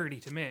even look 30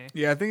 to me.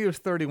 Yeah, I think he was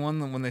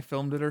 31 when they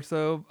filmed it or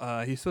so.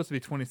 He's supposed to be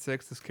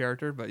 26, this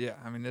character. But yeah,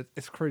 I mean,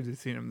 it's crazy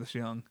seeing him this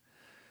young.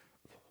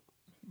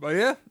 But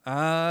yeah,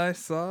 I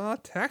saw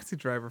Taxi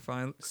Driver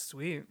finally.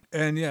 Sweet.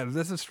 And yeah,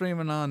 this is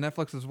streaming on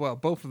Netflix as well.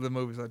 Both of the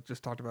movies I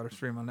just talked about are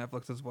streaming on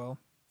Netflix as well.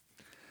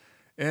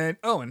 And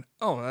I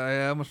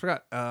almost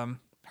forgot.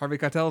 Harvey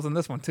Keitel's in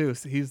this one too.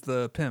 So he's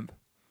the pimp.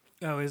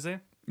 Oh, is he?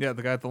 Yeah,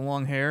 the guy with the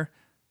long hair.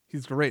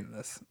 He's great in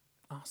this.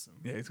 Awesome.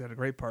 Yeah, he's got a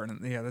great part.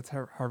 And yeah, that's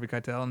Harvey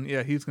Keitel. And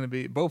yeah, he's going to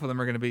be, both of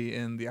them are going to be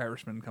in The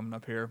Irishman coming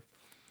up here.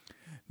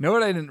 Know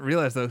what I didn't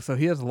realize though? So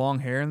he has long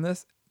hair in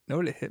this. Know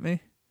what it hit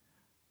me?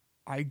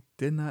 I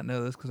did not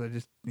know this because I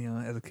just,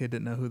 as a kid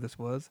didn't know who this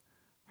was.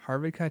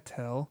 Harvey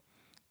Keitel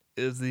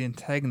is the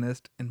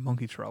antagonist in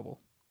Monkey Trouble.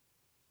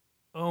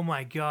 Oh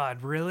my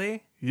God!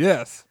 Really?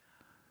 Yes.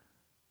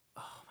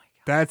 Oh my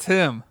God! That's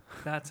him.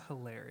 That's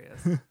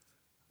hilarious.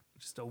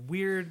 Just a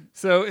weird.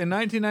 So in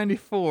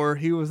 1994,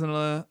 he was in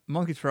a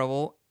Monkey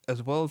Trouble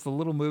as well as a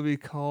little movie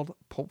called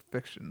Pulp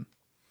Fiction.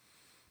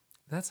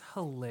 That's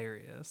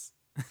hilarious.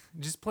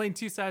 Just playing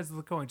two sides of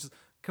the coin, just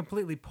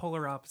completely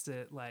polar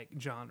opposite like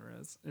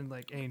genres and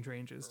like age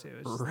ranges too.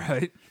 It's just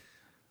Right.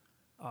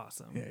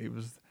 awesome. Yeah, he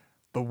was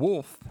the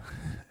wolf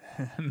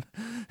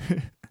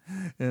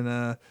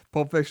in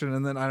Pulp Fiction,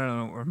 and then I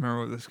don't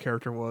remember what this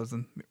character was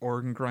in the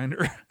organ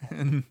grinder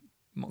in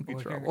Monkey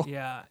Trouble.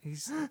 Yeah,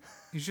 he's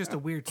just a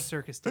weird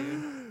circus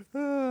dude.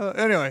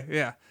 Anyway,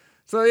 yeah.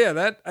 So yeah,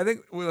 that I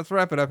think let's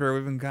wrap it up here.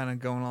 We've been kind of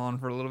going on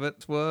for a little bit.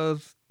 This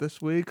was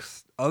this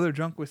week's other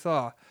junk we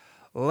saw.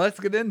 Let's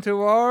get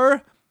into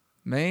our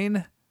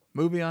main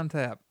movie on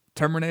tap: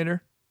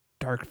 Terminator: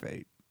 Dark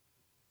Fate.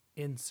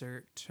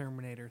 Insert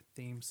Terminator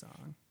theme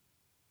song.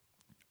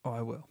 Oh,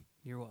 I will.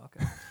 You're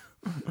welcome.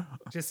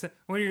 Just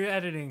when you're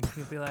editing,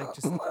 you'll be like,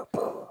 just I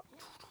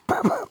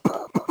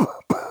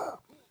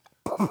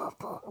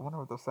wonder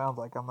what this sounds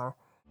like on there.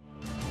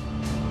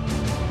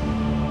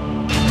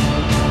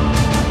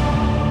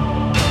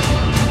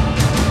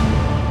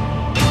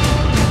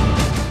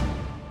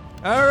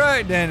 All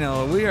right,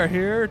 Daniel, we are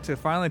here to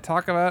finally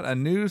talk about a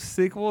new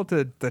sequel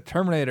to the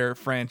Terminator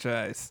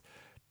franchise,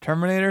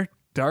 Terminator: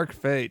 Dark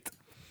Fate.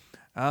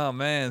 Oh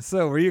man,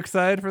 so were you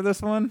excited for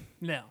this one?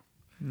 no.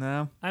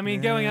 No. I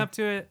mean, going up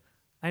to it,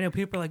 I know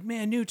people are like,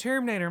 man, new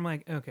Terminator. I'm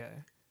like,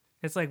 okay.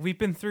 It's like, we've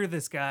been through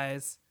this,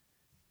 guys.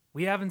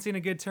 We haven't seen a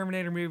good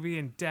Terminator movie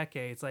in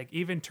decades. Like,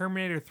 even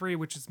Terminator 3,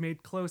 which is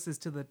made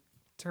closest to the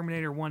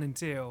Terminator 1 and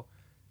 2,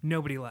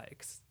 nobody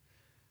likes.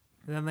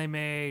 And then they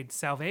made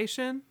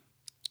Salvation.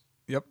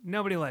 Yep.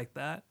 Nobody liked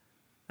that.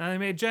 And they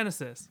made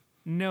Genesis.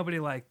 Nobody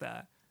liked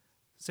that.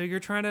 So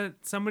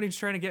somebody's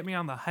trying to get me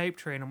on the hype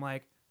train. I'm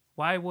like,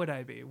 why would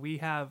I be? We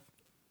have,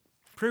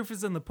 proof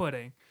is in the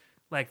pudding.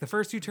 Like, the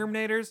first two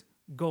Terminators,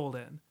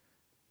 golden.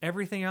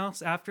 Everything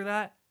else after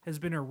that has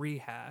been a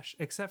rehash,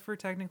 except for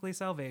technically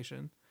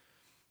Salvation.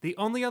 The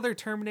only other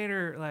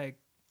Terminator,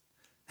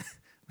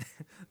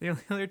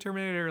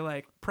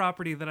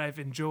 property that I've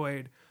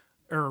enjoyed,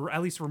 or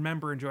at least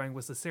remember enjoying,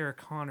 was the Sarah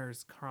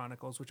Connors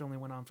Chronicles, which only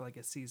went on for like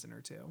a season or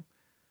two.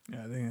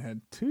 Yeah, I think it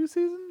had 2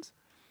 seasons.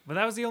 But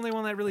that was the only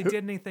one that really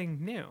did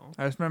anything new.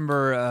 I just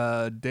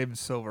remember David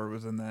Silver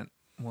was in that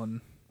one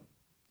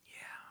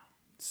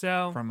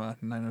So from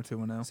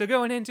 90210. So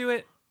going into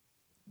it,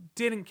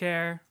 didn't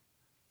care.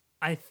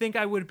 I think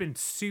I would have been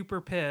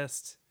super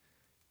pissed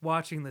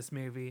watching this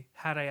movie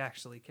had I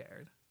actually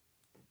cared.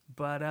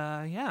 But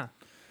yeah.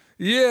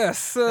 Yes,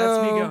 so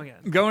That's me going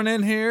in. Going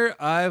in here,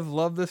 I've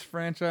loved this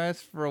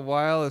franchise for a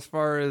while as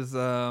far as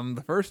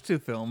the first 2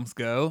 films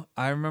go.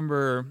 I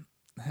remember,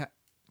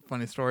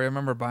 funny story, I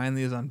remember buying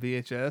these on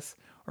VHS,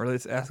 or at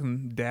least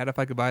asking Dad if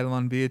I could buy them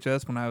on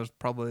VHS when I was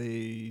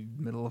probably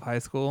middle of high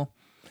school.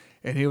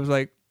 And he was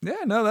like,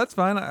 yeah, no, that's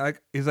fine.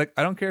 He's like,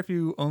 I don't care if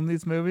you own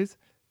these movies,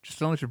 just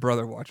don't let your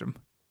brother watch them.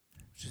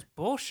 Which is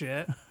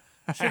bullshit.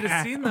 Should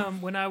have seen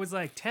them when I was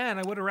like 10.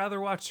 I would have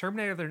rather watched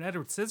Terminator than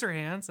Edward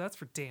Scissorhands. That's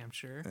for damn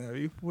sure.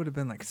 You would have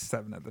been like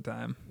 7 at the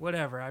time.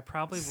 Whatever. I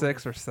probably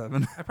 6 or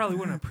 7. I probably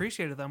wouldn't have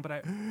appreciated them, but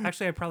I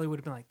probably would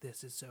have been like,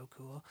 this is so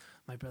cool.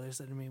 My brother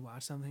said to me,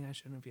 watch something I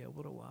shouldn't be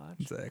able to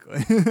watch.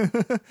 Exactly.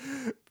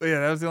 But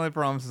yeah, that was the only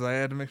problem, is I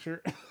had to make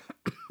sure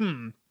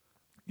you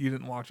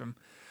didn't watch them.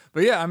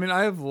 But yeah, I mean,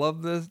 I have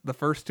loved the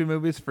first 2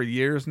 movies for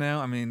years now.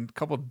 I mean, a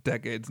couple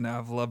decades now.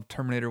 I've loved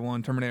Terminator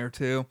 1, Terminator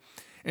 2.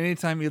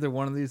 anytime either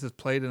one of these is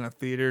played in a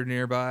theater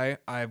nearby,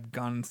 I've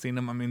gone and seen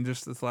them. I mean,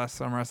 just this last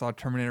summer, I saw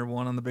Terminator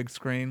 1 on the big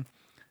screen.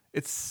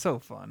 It's so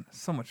fun.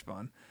 So much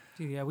fun.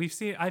 Dude, yeah,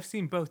 I've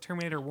seen both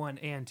Terminator 1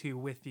 and 2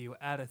 with you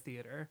at a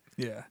theater.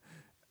 Yeah.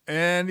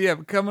 And yeah,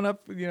 coming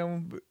up,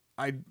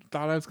 I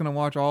thought I was going to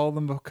watch all of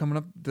them, but coming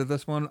up to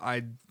this one,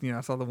 I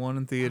saw the one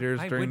in theaters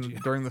Why during would you?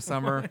 during the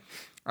summer.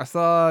 I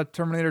saw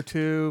Terminator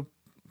 2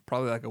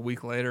 probably like a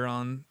week later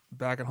on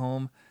back at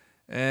home.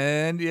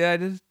 And yeah, I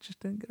just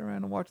didn't get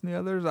around to watching the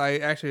others.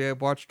 I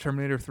watched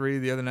Terminator 3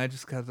 the other night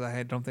just because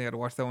don't think I'd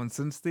watched that one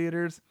since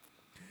theaters.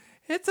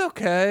 It's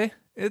okay.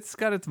 It's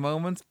got its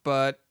moments,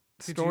 but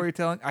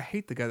storytelling. I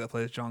hate the guy that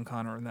plays John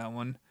Connor in that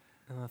one.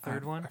 And the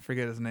third one? I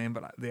forget his name,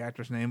 but the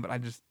actor's name, but I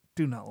just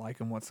do not like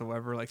him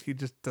whatsoever. Like, he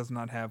just does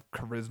not have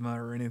charisma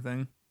or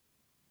anything.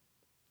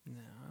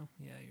 No.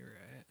 Yeah, you're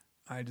right.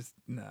 I just,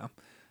 no.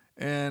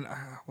 And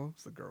what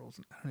was the girl's?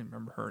 I don't even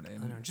remember her name.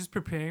 I don't know. Just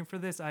preparing for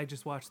this, I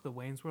just watched the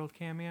Wayne's World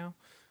cameo.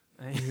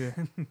 Yeah.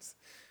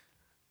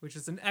 Which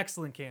is an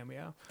excellent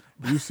cameo.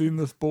 You seen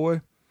this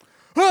boy?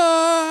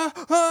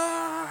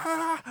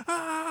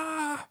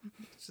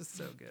 It's just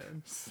so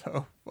good.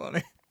 So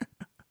funny.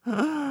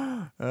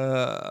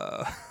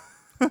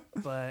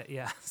 But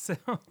yeah, so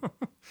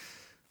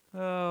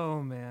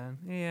oh man.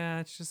 Yeah,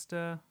 it's just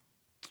a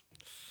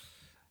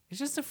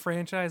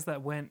franchise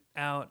that went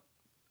out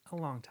a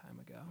long time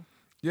ago.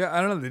 Yeah,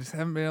 I don't know. They just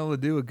haven't been able to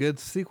do a good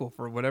sequel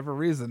for whatever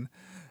reason.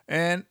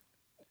 And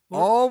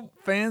all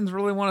fans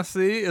really want to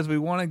see is we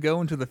want to go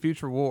into the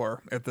future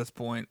war at this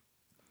point.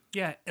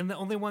 Yeah, and the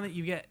only one that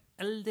you get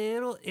a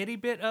little itty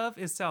bit of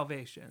is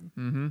Salvation.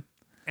 Mm-hmm.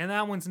 And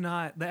that one's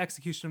not, the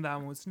execution of that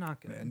one was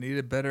not good. Yeah,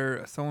 needed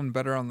someone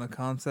better on the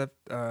concept,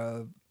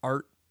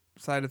 art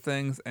side of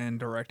things, and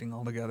directing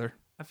altogether.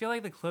 I feel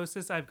like the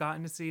closest I've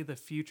gotten to see the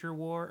future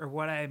war, or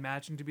what I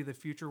imagine to be the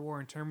future war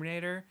in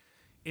Terminator,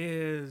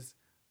 is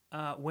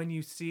when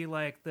you see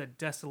like the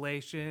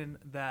desolation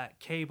that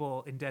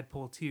Cable in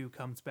Deadpool 2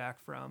 comes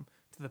back from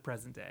to the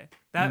present day.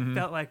 That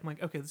felt like, I'm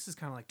like, okay, this is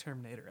kind of like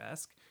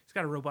Terminator-esque. He's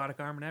got a robotic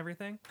arm and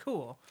everything.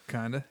 Cool.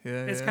 Kind of,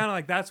 yeah. It's kind of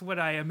like, that's what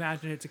I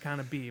imagine it to kind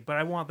of be, but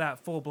I want that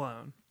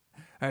full-blown.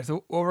 All right,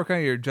 so what were kind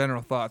of your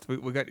general thoughts? We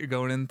got your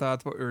going-in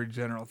thoughts. What were your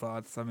general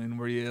thoughts? I mean,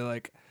 were you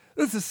like,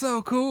 this is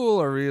so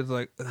cool, or were you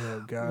like,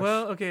 oh, gosh?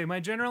 Well, okay,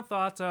 my general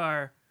thoughts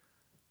are,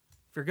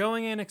 if you're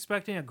going in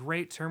expecting a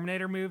great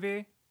Terminator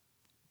movie,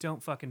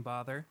 don't fucking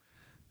bother.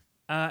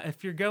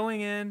 If you're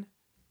going in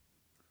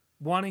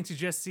wanting to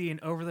just see an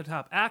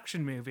over-the-top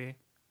action movie,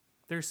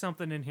 there's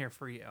something in here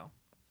for you.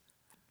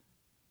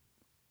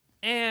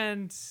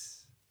 And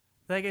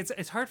like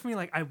it's hard for me,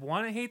 like I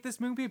want to hate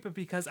this movie, but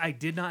because I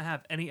did not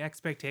have any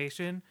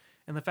expectation,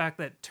 and the fact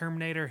that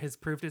Terminator has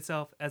proved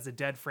itself as a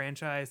dead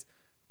franchise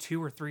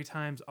 2 or 3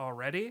 times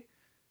already,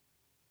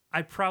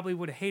 I probably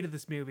would have hated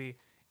this movie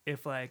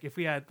if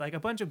we had like a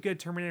bunch of good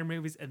Terminator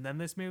movies and then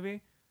this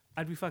movie.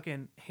 I'd be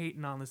fucking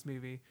hating on this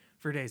movie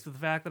for days. But the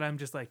fact that I'm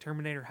just like,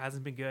 Terminator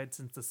hasn't been good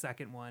since the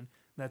second one,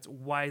 that's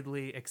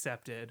widely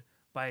accepted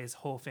by his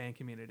whole fan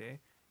community.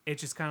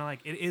 It's just kind of like,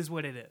 it is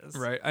what it is.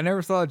 Right. I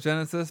never saw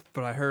Genesis,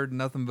 but I heard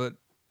nothing but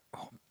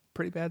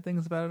pretty bad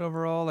things about it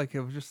overall. Like,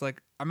 it was just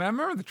like, I mean, I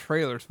remember the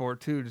trailers for it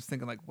too, just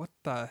thinking like, what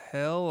the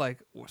hell? Like,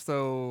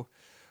 so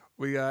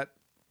we got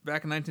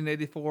back in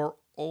 1984,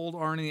 old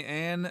Arnie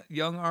and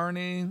young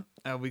Arnie.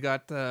 We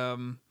got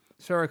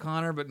Sarah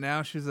Connor, but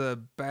now she's a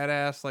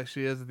badass like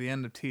she is at the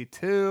end of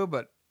T2,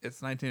 but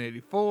it's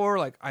 1984.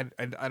 Like, I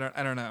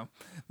don't know.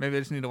 Maybe I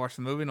just need to watch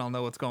the movie and I'll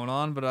know what's going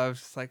on. But I was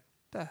just like,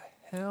 the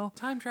hell?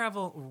 Time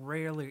travel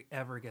rarely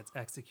ever gets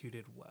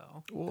executed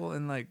well. Well,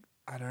 and like,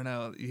 I don't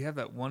know. You have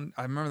that one.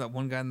 I remember that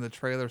one guy in the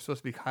trailer was supposed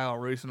to be Kyle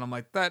Reese, and I'm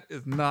like, that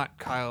is not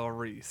Kyle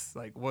Reese,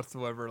 like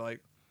whatsoever. Like,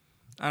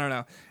 I don't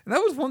know. And that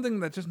was one thing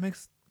that just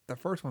makes the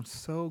first one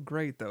so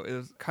great, though,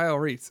 is Kyle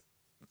Reese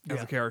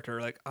as a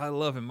character. Like, I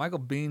love him. Michael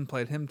Biehn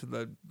played him to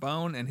the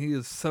bone, and he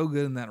is so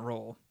good in that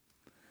role.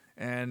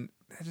 And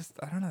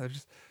I don't know.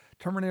 Just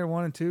Terminator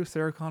 1 and 2,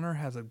 Sarah Connor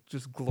has a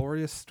just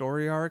glorious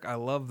story arc. I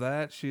love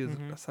that. She is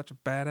such a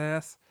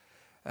badass.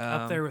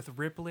 Up there with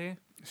Ripley.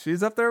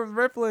 She's up there with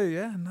Ripley.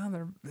 Yeah,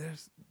 no,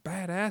 there's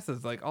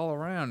badasses like all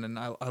around, and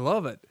I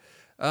love it.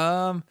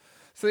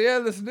 So yeah,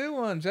 this new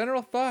one,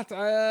 general thoughts.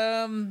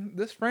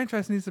 This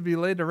franchise needs to be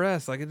laid to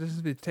rest. Like, it just needs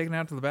to be taken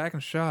out to the back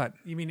and shot.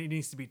 You mean it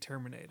needs to be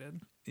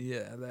terminated?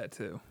 Yeah, that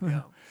too.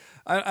 Yeah.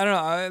 I don't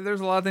know.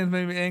 There's a lot of things that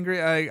made me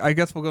angry. I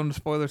guess we'll go into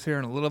spoilers here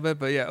in a little bit.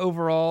 But yeah,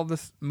 overall,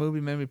 this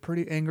movie made me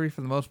pretty angry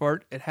for the most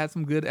part. It had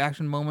some good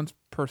action moments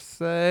per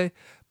se,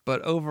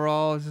 but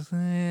overall, it's just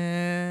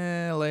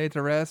lay it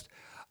to rest.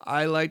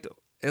 I liked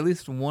at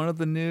least one of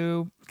the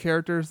new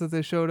characters that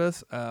they showed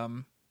us.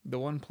 The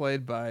one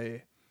played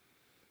by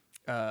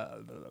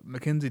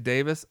Mackenzie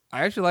Davis.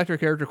 I actually liked her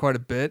character quite a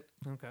bit.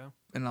 Okay.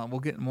 And we'll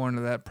get more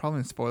into that probably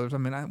in spoilers. I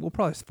mean, we'll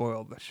probably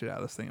spoil the shit out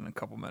of this thing in a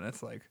couple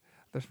minutes. Like,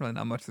 there's really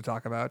not much to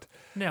talk about.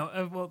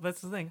 No, well,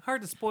 that's the thing.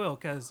 Hard to spoil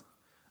because,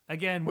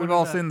 again, we've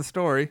all seen the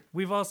story.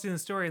 We've all seen the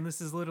story, and this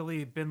has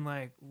literally been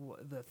like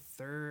the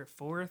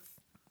 4th,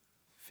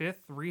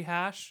 fifth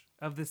rehash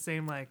of the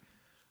same, like,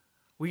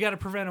 we got to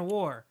prevent a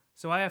war,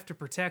 so I have to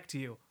protect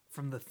you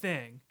from the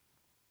Thing.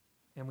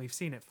 And we've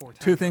seen it 4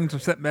 times. Two things are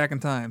already. set back in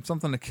time: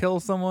 something to kill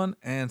someone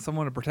and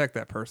someone to protect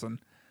that person.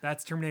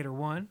 That's Terminator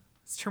 1.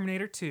 It's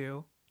Terminator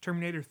 2.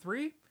 Terminator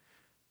 3.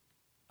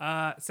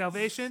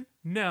 Salvation?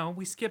 No,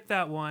 we skipped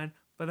that one.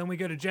 But then we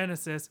go to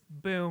Genesis.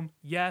 Boom.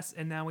 Yes.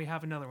 And now we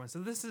have another one. So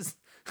this is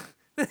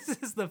this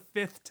is the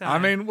 5th time. I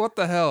mean, what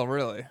the hell,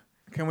 really?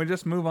 Can we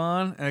just move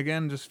on? And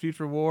again, just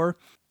future war.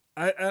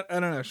 I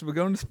don't know. Should we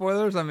go into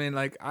spoilers? I mean,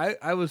 like,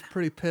 I was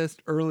pretty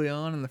pissed early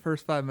on in the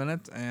first 5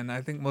 minutes, and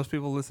I think most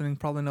people listening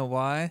probably know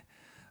why.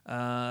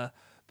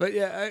 But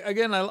yeah,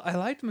 I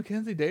liked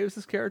Mackenzie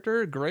Davis's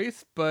character,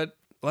 Grace, but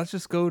let's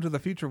just go to the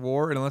future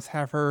war and let's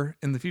have her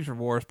in the future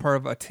war as part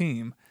of a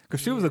team,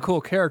 because she was a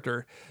cool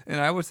character, and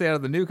I would say out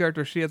of the new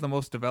characters, she had the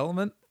most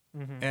development,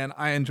 and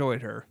I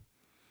enjoyed her.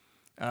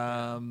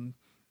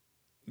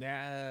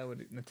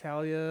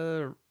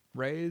 Natalia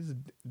Ray's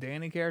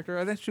Danny character,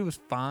 I think she was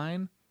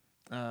fine.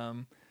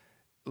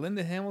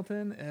 Linda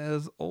Hamilton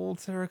as old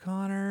Sarah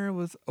Connor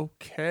was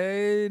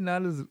okay.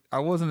 I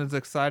wasn't as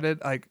excited.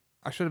 Like,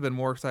 I should have been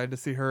more excited to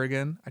see her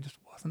again. I just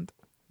wasn't.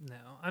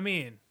 No. I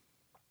mean,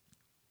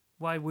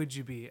 why would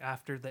you be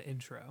after the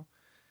intro?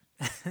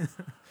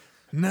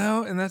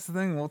 No, and that's the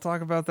thing. We'll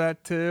talk about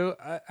that too.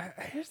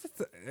 Here's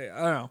the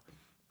I don't know.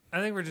 I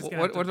think we're just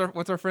going to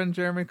What's our friend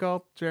Jeremy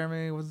called?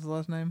 Jeremy, what's his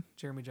last name?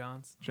 Jeremy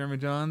Johns Jeremy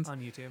Johns.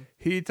 on YouTube.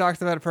 He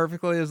talks about it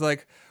perfectly. Is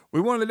like,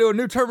 we wanted to do a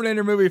new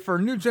Terminator movie for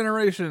a new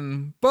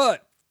generation,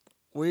 but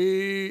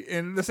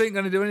this ain't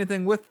going to do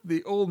anything with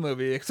the old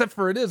movie, except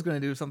for it is going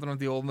to do something with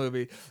the old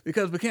movie,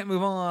 because we can't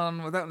move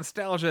on without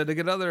nostalgia to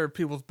get other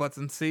people's butts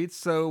in seats.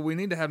 So we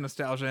need to have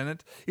nostalgia in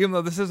it, even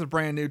though this is a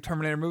brand new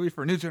Terminator movie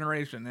for a new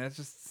generation. And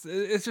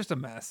it's just a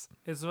mess.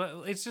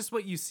 It's just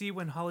what you see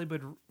when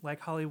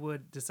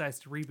Hollywood decides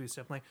to reboot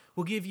stuff. Like,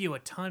 we'll give you a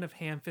ton of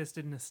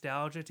ham-fisted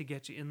nostalgia to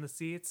get you in the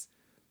seats,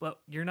 but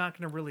you're not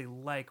going to really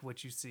like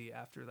what you see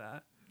after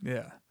that.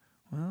 Yeah.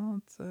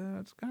 Well, it's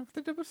kind of what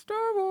they did with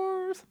Star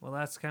Wars. Well,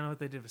 that's kind of what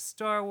they did with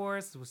Star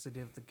Wars. It's what they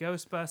did with the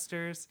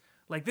Ghostbusters.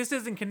 Like, this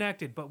isn't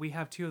connected, but we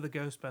have 2 of the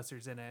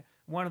Ghostbusters in it.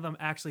 One of them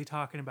actually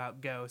talking about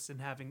ghosts and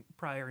having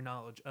prior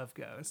knowledge of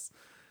ghosts.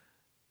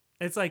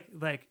 It's like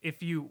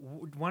if you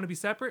want to be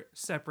separate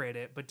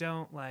it, but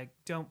don't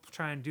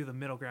try and do the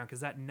middle ground,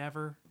 because that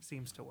never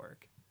seems to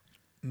work.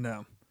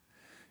 No.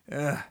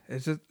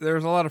 It's just,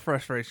 there's a lot of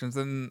frustrations,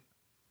 and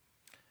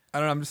I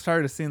don't know, I'm just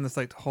tired of seeing this,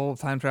 like, whole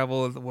time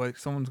travel of, like,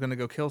 someone's going to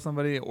go kill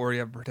somebody or you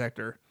have a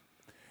protector.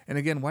 And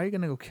again, why are you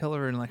going to go kill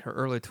her in, like, her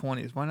early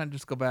 20s? Why not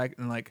just go back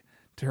and, like,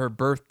 to her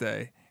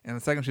birthday, and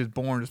the second she's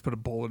born, just put a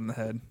bullet in the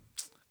head?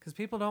 Because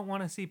people don't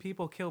want to see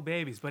people kill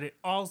babies, but it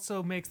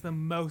also makes the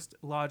most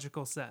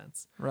logical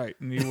sense. Right,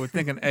 and you would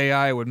think an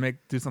AI would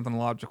do something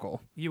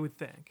logical. You would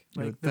think.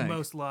 You Like, would the think.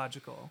 most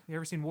logical. You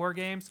ever seen War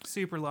Games?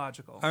 Super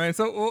logical. I mean,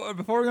 so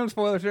before we go into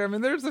spoilers here, I mean,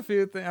 there's a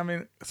few things. I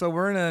mean, so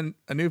we're in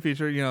a new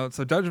feature,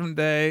 so Judgment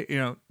Day,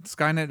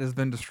 Skynet has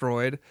been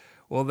destroyed.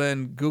 Well,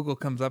 then Google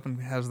comes up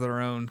and has their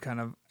own kind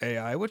of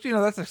AI, which,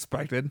 that's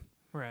expected.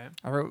 Right.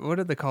 What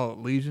did they call it?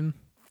 Legion?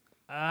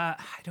 I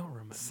don't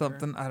remember.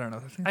 Something, I don't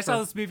know. I saw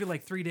this movie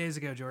like 3 days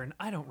ago, Jordan.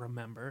 I don't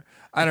remember.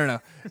 I don't know.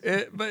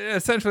 But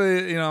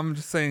essentially, I'm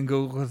just saying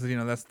Google because,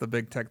 that's the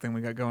big tech thing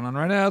we got going on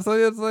right now. So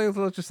it's like,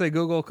 let's just say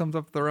Google comes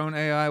up with their own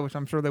AI, which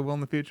I'm sure they will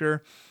in the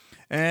future.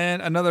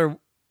 And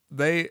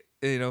they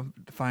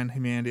define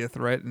humanity a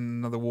threat, and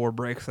another war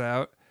breaks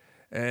out.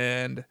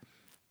 And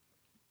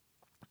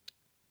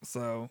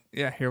so,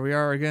 yeah, here we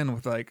are again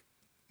with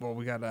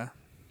we gotta,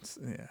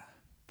 yeah.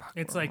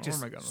 It's like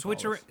just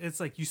switch. It's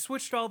like you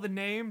switched all the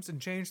names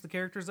and changed the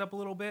characters up a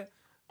little bit,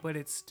 but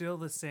it's still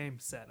the same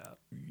setup.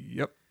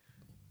 Yep.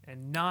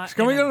 And not.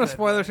 Can we go into good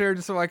spoilers way. here,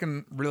 just so I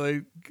can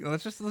really?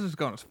 Let's just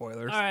go into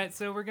spoilers. All right,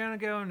 so we're gonna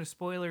go into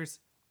spoilers,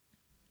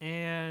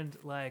 and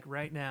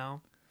right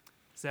now,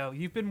 so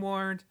you've been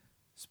warned.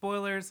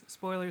 Spoilers,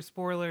 spoilers,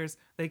 spoilers.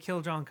 They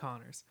kill John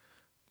Connors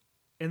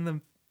in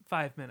the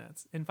 5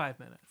 minutes. In 5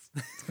 minutes.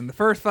 In the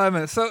first 5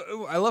 minutes.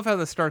 So I love how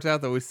this starts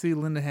out, though. We see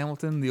Linda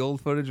Hamilton, the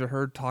old footage of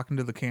her talking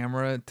to the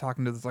camera,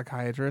 talking to the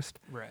psychiatrist,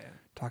 Right.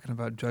 talking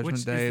about Judgment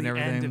Which Day is and the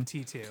everything. end of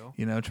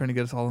T2. Trying to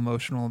get us all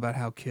emotional about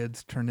how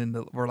kids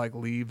were like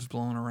leaves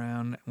blowing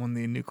around when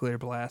the nuclear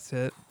blast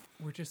hit.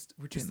 We're just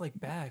like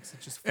bags.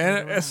 It just float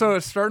And around. so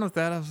it's starting with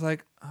that. I was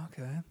like,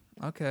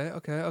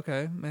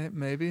 okay,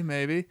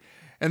 maybe.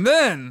 And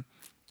then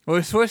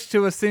we switched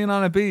to a scene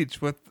on a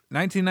beach with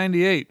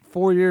 1998,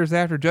 4 years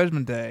after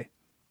Judgment Day.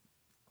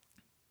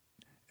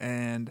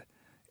 And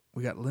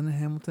we got Linda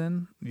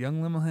Hamilton,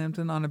 young Linda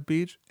Hamilton on a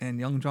beach, and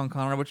young John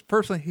Connor, which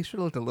personally, he should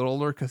have looked a little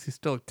older because he's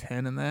still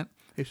 10 in that.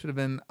 He should have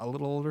been a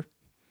little older.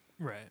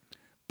 Right.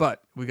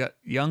 But we got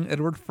young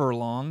Edward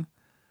Furlong,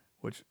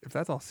 which, if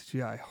that's all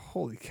CGI,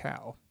 holy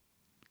cow.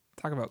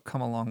 Talk about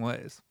come a long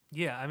ways.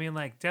 Yeah, I mean,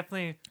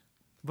 definitely,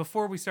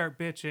 before we start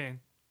bitching,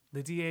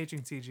 the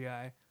de-aging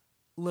CGI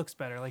looks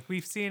better.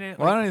 We've seen it.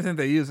 Well, I don't even think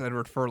they use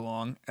Edward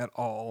Furlong at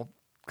all.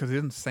 because he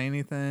didn't say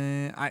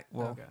anything.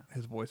 Okay.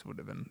 His voice would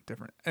have been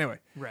different. Anyway,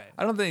 Right.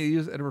 I don't think he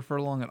used Edward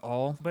Furlong at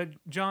all. But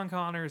John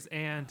Connors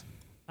and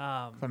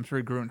I'm sure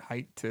he grew in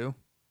height too.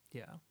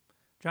 yeah,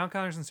 John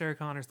Connors and Sarah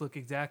Connors look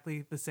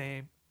exactly the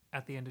same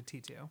at the end of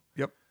T2,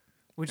 Yep.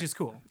 which is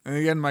cool. And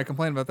again, my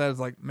complaint about that is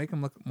like make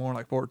him look more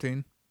like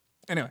 14.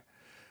 Anyway,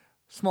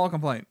 small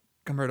complaint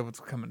compared to what's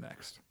coming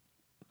next.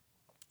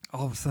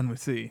 All of a sudden, we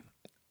see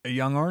a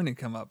young Arnie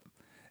come up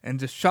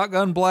and just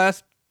shotgun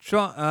blast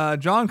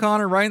John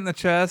Connor right in the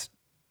chest,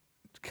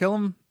 kill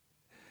him.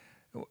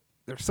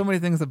 There's so many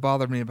things that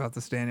bothered me about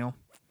this, Daniel.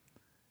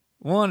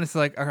 One, it's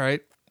like, all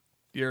right,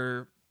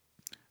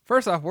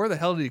 first off, where the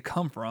hell did he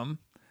come from?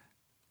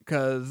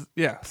 Because,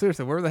 yeah,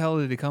 seriously, where the hell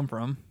did he come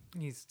from?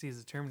 He's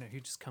a Terminator.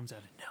 He just comes out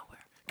of nowhere.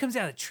 Comes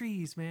out of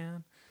trees,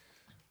 man.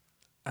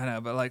 I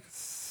know, but like,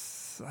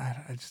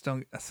 I just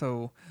don't.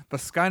 So, but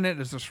Skynet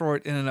is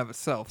destroyed in and of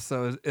itself.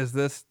 So, is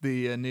this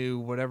the new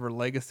whatever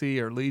Legacy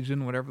or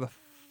Legion, whatever the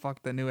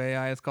fuck the new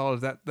AI is called?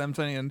 Is that them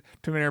sending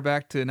Terminator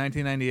back to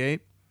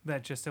 1998?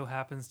 That just so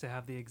happens to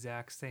have the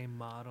exact same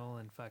model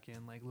and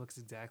fucking like looks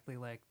exactly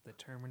like the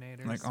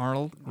Terminators. Like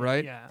Arnold,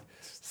 right? Yeah.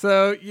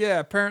 So, yeah,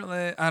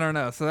 apparently, I don't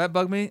know. So that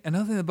bugged me.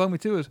 Another thing that bugged me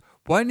too is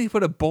why didn't he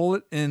put a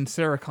bullet in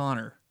Sarah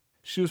Connor?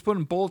 She was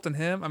putting bullets in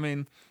him. I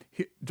mean,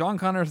 John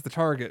Connor is the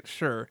target,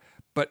 sure,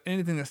 but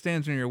anything that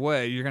stands in your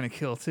way, you're gonna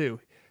kill too.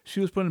 She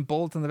was putting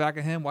bullets in the back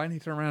of him. Why didn't he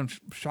turn around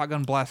and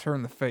shotgun blast her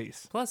in the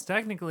face? Plus,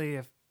 technically,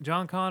 if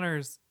John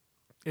Connors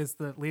is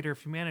the leader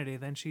of humanity,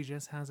 then she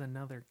just has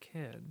another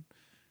kid.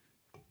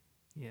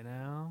 You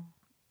know?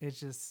 It's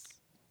just...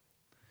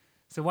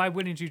 So why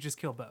wouldn't you just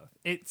kill both?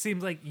 It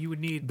seems like you would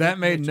need... That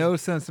made no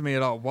sense to me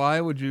at all. Why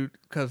would you...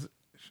 Because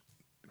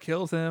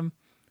kills him,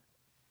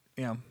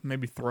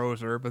 maybe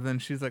throws her, but then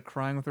she's like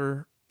crying with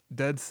her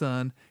dead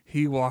son.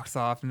 He walks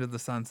off into the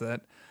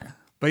sunset.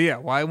 But yeah,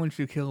 why wouldn't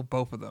you kill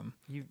both of them?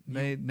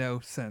 Made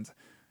no sense.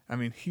 I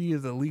mean, he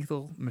is a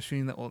lethal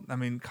machine that will... I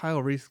mean,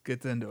 Kyle Reese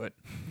gets into it.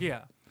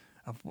 Yeah.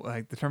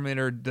 Like the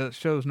Terminator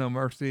shows no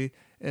mercy.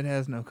 It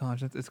has no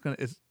conscience. It's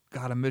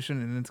got a mission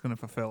and it's gonna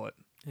fulfill it.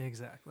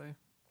 Exactly.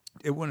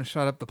 It wouldn't have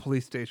shot up the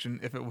police station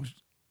if it was,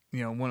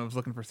 when it was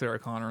looking for Sarah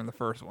Connor in the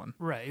first one.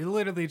 Right. He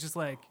literally just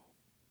like,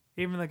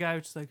 even the guy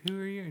was just like, who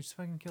are you? He just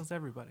fucking kills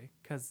everybody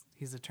because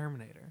he's a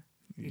Terminator.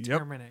 He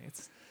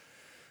terminates.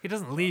 He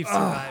doesn't leave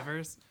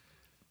survivors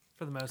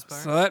for the most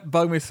part. So that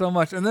bugged me so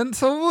much. And then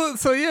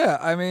so yeah.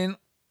 I mean,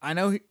 I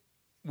know in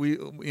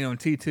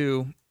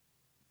T2,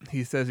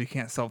 he says he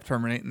can't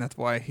self-terminate, and that's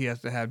why he has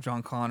to have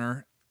John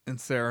Connor and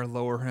Sarah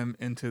lower him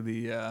into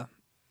the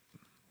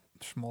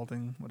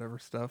schmalting, whatever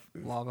stuff,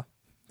 lava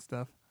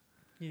stuff.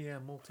 Yeah,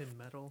 molten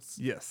metals.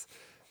 Yes.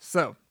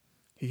 So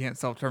he can't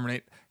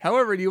self-terminate.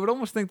 However, you would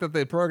almost think that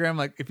they program,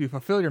 like, if you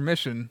fulfill your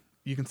mission,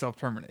 you can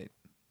self-terminate.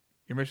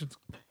 Your mission's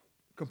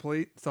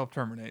complete,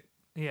 self-terminate.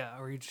 Yeah,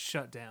 or you just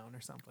shut down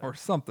or something. Or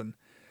something.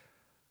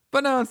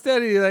 But no,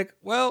 instead he's like,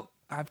 well,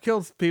 I've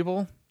killed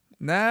people.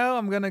 Now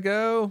I'm going to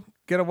go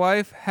get a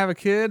wife, have a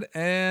kid,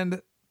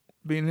 and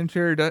be an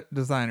interior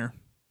designer.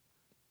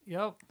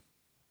 Yep.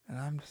 And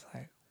I'm just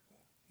like,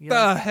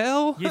 Yeah. the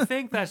hell? You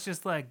think that's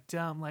just like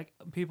dumb, like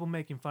people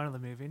making fun of the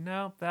movie.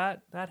 No,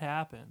 that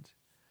happened.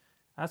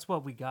 That's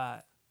what we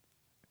got.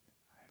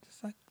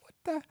 Just like, what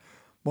the?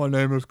 My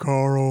name is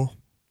Carl.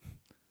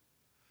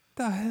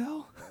 The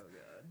hell? Oh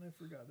god, I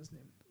forgot his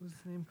name. Was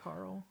his name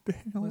Carl?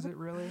 Daniel. Was it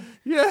really?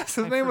 Yes,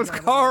 his name was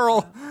forgot about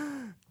Carl.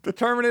 that. The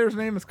Terminator's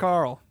name is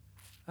Carl.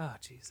 Oh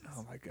Jesus.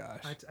 Oh my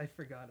gosh. I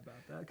forgot about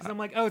that because I'm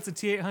like, oh, it's a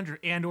T-800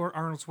 and or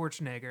Arnold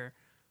Schwarzenegger.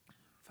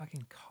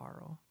 Fucking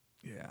Carl.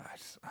 Yeah.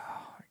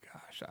 Oh my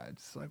gosh. I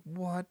just like,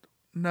 what?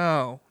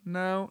 No.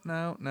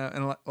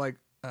 And like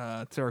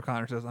Sarah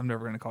Connor says, I'm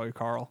never going to call you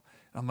Carl.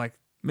 And I'm like,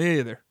 me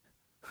either.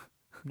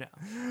 No.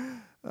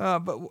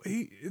 But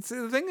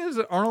the thing is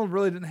that Arnold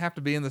really didn't have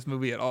to be in this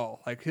movie at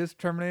all. Like, his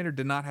Terminator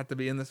did not have to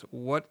be in this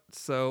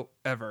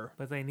whatsoever.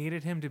 But they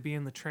needed him to be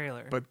in the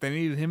trailer. But they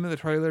needed him in the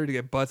trailer to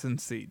get butts in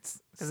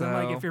seats. Because I'm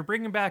like, if you're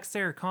bringing back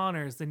Sarah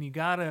Connors, then you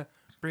gotta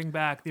bring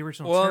back the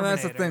original well, Terminator. and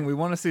that's the thing. We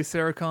want to see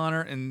Sarah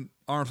Connor and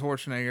Arnold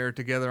Schwarzenegger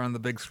together on the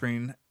big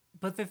screen.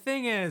 But the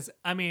thing is,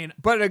 I mean,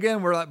 But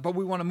again,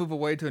 we want to move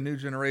away to a new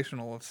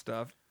generational of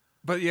stuff.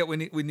 But yet we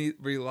need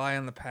rely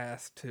on the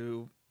past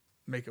to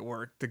make it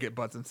work, to get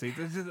butts in seats.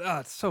 It's just,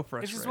 it's so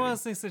frustrating. it's just one of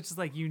those things that's just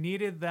like you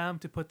needed them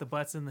to put the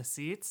butts in the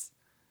seats.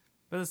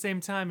 But at the same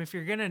time, if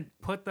you're gonna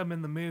put them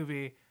in the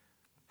movie,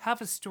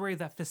 have a story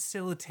that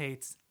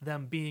facilitates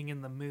them being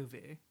in the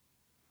movie.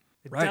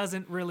 It Right.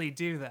 doesn't really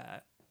do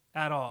that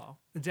at all.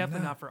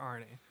 Definitely not for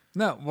Arnie.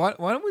 No, why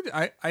don't we?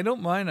 I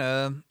don't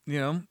mind.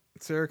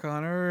 Sarah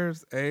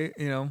Connor's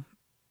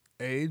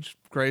age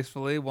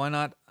gracefully. Why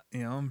not?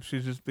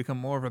 She's just become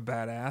more of a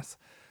badass.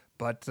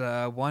 But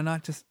why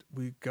not just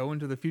we go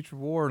into the future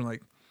war and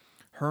like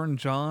her and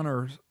John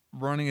are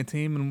running a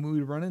team and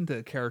we run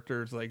into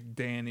characters like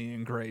Danny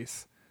and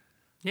Grace.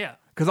 Yeah.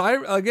 Because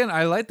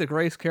I liked the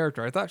Grace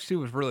character. I thought she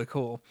was really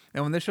cool.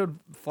 And when they showed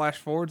flash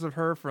forwards of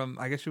her from,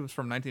 I guess she was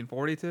from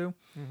 1942,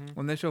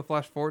 when they showed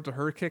flash forwards of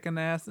her kicking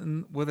ass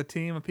and with a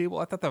team of people,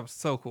 I thought that was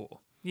so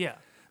cool. Yeah.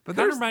 But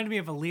Kind of there's reminded me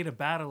of Alita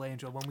Battle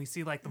Angel when we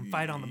see like them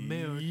fight on the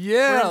moon.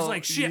 yeah, Where I was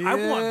like, shit, I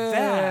want that.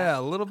 Yeah,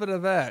 a little bit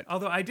of that.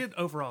 Although I did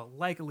overall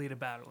like Alita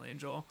Battle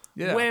Angel.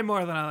 Yeah. Way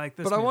more than I like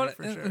this But I movie want,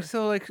 for and, sure. and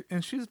so like,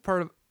 and she's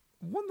part of.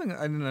 One thing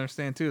I didn't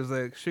understand too is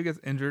like she gets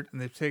injured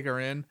and they take her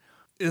in.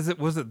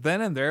 Was it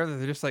then and there that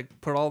they just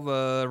like put all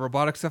the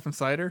robotic stuff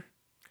inside her?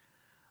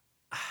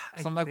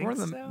 So I'm like, we're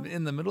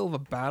in the middle of a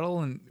battle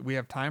and we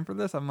have time for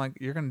this. I'm like,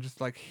 you're gonna just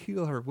like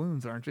heal her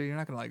wounds, aren't you? You're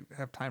not gonna like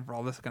have time for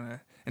all this kind of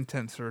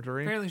intense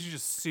surgery. Apparently she's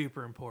just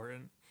super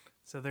important.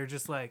 So they're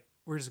just like,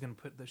 we're just going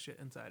to put this shit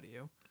inside of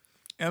you.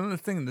 And the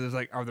thing is,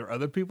 like, are there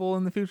other people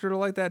in the future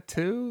like that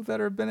too that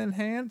have been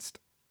enhanced?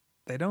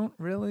 They don't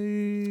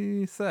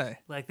really say.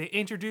 Like they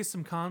introduce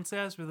some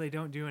concepts, but they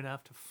don't do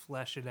enough to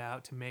flesh it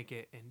out to make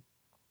it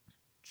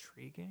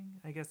intriguing,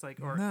 I guess. Like,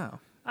 or No.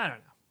 I don't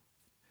know.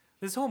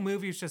 This whole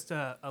movie is just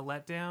a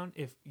letdown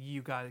if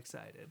you got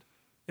excited.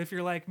 If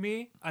you're like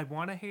me, I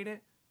want to hate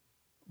it,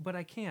 but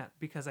I can't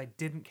because I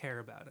didn't care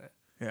about it.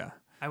 Yeah.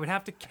 I would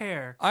have to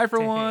care. I, for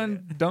to hate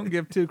one, it. don't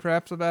give two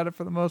craps about it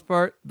for the most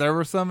part. There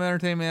were some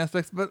entertainment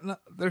aspects, but no,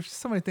 there's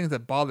so many things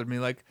that bothered me.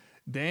 Like,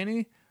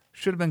 Danny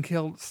should have been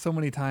killed so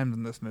many times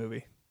in this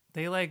movie.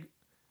 They like,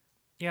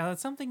 yeah,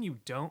 that's something you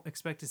don't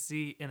expect to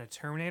see in a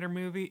Terminator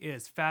movie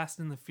is Fast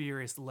and the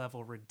Furious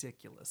level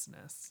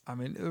ridiculousness. I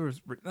mean,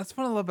 that's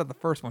what I love about the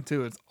first one,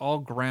 too. It's all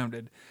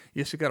grounded.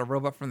 Yes, you got a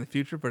robot from the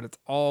future, but it's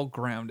all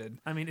grounded.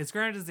 I mean, as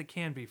grounded as it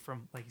can be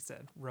from, like you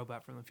said,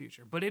 robot from the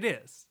future, but it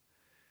is.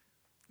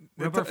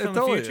 Robot from the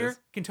totally future is.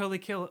 can totally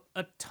kill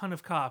a ton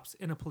of cops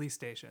in a police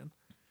station.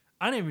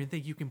 I don't even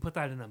think you can put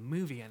that in a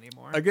movie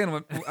anymore. Again,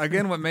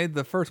 what made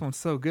the first one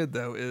so good,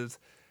 though, is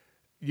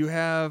you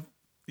have,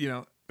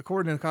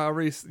 according to Kyle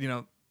Reese,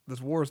 this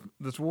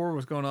war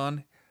was going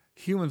on.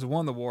 Humans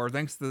won the war.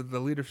 Thanks to the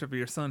leadership of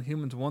your son,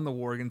 humans won the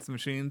war against the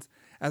machines.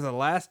 As a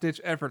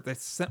last-ditch effort, they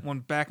sent one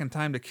back in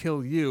time to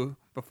kill you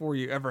before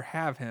you ever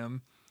have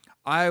him.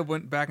 I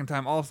went back in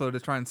time also to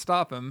try and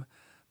stop him,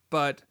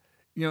 but,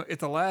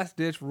 it's a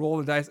last-ditch,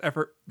 roll-the-dice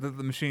effort that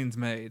the machines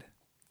made.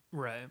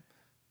 Right.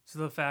 So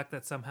the fact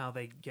that somehow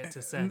they get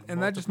to send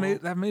and that just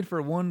made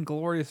for one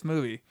glorious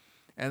movie.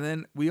 And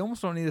then we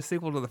almost don't need a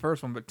sequel to the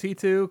first one, but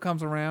T2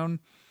 comes around.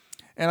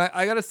 And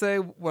I got to say,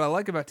 what I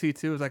like about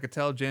T2 is I could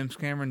tell James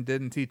Cameron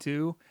did in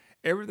T2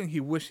 everything he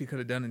wished he could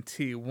have done in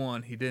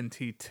T1, he did in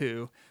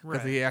T2,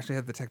 because he actually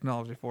had the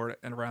technology for it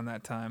and around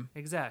that time.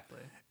 Exactly.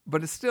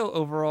 But it's still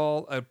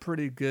overall a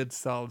pretty good,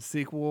 solid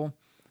sequel.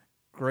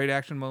 Great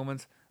action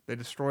moments. They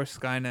destroy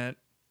Skynet.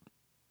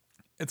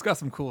 It's got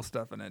some cool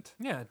stuff in it.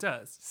 Yeah, it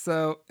does.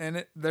 So,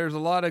 and there's a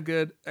lot of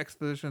good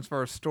exposition as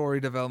far as story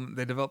development.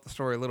 They developed the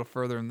story a little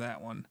further in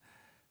that one.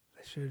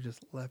 They should have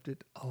just left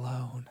it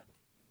alone.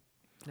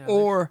 No,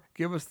 Or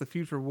give us the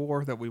future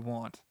war that we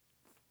want.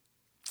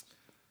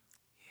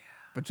 Yeah.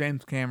 But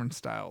James Cameron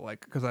style,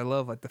 because I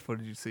love the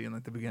footage you see in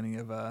the beginning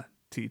of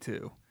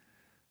T2.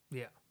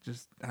 yeah.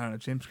 Just, I don't know,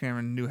 James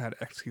Cameron knew how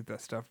to execute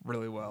that stuff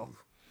really well.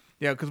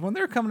 Yeah, because when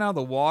they're coming out of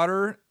the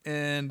water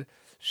and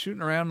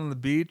shooting around on the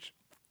beach,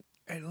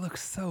 it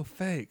looks so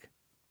fake.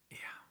 Yeah.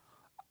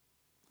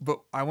 But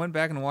I went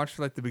back and watched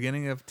the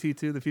beginning of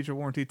T2, the Future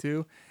War in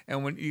T2,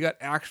 and when you got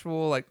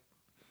actual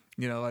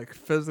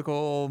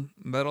physical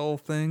metal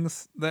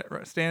things that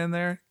are standing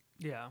there,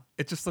 Yeah.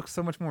 it just looks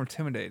so much more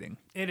intimidating.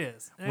 It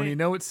is. When you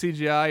know it's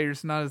CGI, you're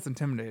just not as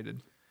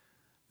intimidated.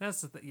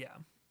 That's the thing. Yeah.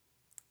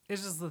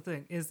 It's just the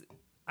thing is,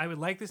 I would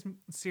like this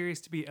series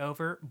to be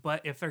over,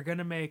 but if they're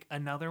gonna make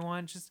another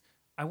one,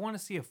 I want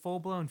to see a full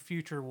blown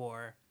future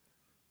war.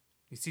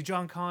 You see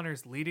John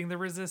Connors leading the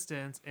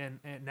resistance, and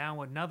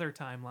now another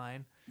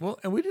timeline. Well,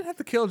 and we didn't have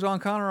to kill John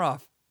Connor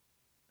off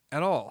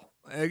at all.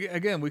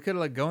 Again, we could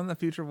have go in the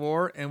future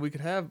war, and we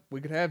could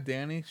have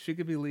Danny. She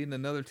could be leading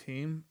another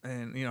team,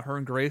 and her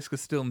and Grace could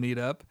still meet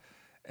up,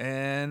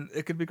 and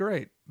it could be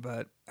great.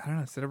 But I don't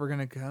know. Instead, we're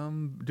gonna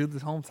come do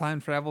this whole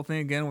time travel thing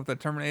again with the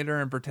Terminator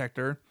and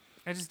Protector.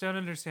 I just don't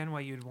understand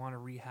why you'd want to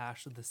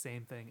rehash the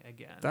same thing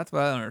again. That's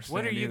what I don't understand.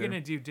 What are you either. gonna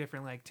do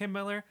different? Like Tim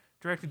Miller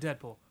directed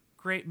Deadpool,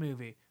 great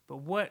movie,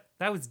 but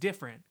that was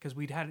different because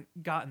we'd had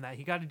gotten that.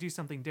 He got to do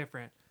something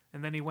different,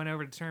 and then he went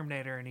over to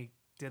Terminator and he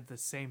did the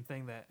same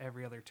thing that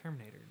every other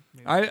Terminator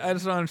movie. I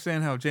just don't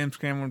understand how James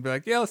Cameron would be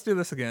like, yeah, let's do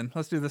this again.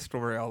 Let's do this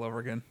story all over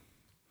again.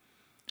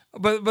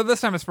 But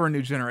this time it's for a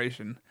new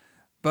generation.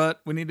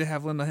 But we need to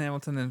have Linda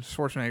Hamilton and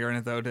Schwarzenegger in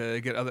it, though,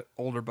 to get other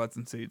older butts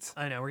in seats.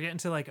 I know we're getting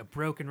to a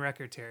broken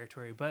record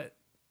territory, but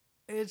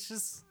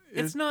it's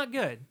not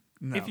good.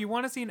 No. If you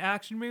want to see an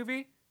action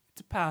movie, it's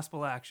a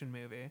passable action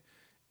movie.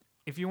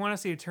 If you want to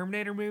see a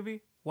Terminator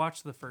movie,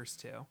 watch the first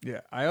two.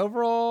 Yeah, I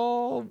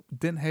overall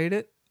didn't hate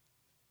it.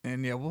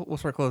 And yeah, we'll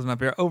start closing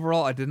up here.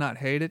 Overall, I did not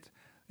hate it.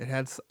 It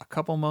had a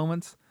couple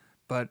moments,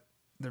 but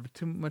there was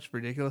too much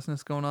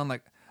ridiculousness going on.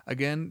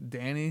 Again,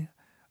 Danny,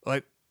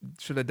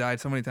 should have died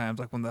so many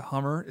times. When the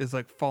Hummer is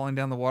falling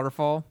down the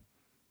waterfall,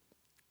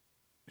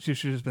 she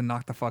should have just been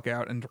knocked the fuck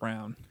out and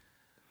drowned.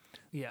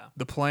 Yeah.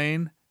 The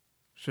plane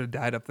should have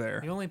died up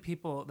there. The only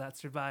people that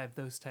survive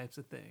those types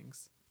of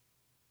things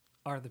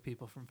are the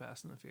people from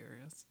Fast and the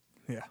Furious.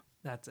 Yeah.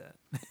 That's it.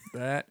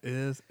 That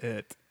is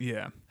it.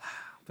 Yeah.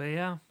 But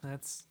yeah,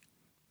 that's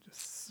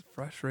Just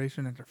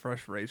frustration after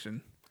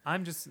frustration.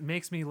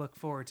 makes me look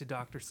forward to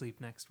Doctor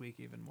Sleep next week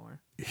even more.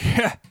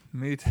 Yeah,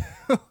 me too.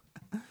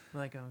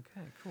 Like,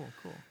 okay, cool.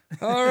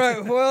 All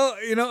right. Well,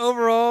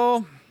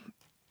 overall,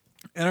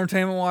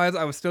 entertainment-wise,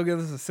 I would still give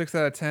this a 6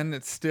 out of 10.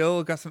 It's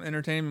still got some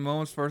entertainment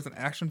moments as far as an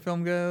action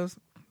film goes.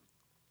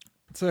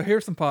 So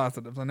here's some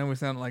positives. I know we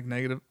sound like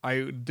negative.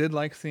 I did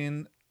like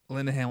seeing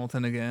Linda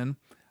Hamilton again.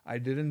 I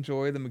did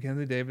enjoy the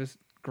Mackenzie Davis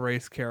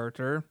Grace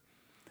character.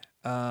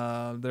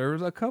 There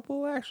was a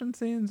couple action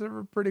scenes that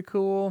were pretty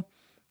cool.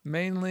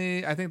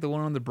 Mainly, I think the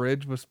one on the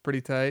bridge was pretty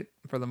tight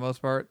for the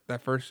most part.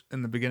 That first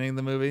in the beginning of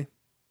the movie.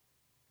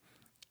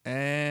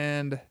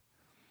 And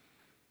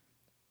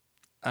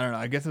I don't know.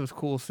 I guess it was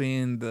cool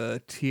seeing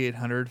the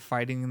T-800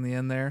 fighting in the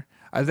end there.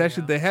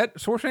 They had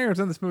Schwarzenegger was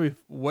in this movie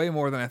way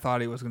more than I thought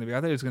he was going to be. I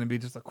thought he was going to be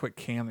just a quick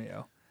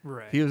cameo.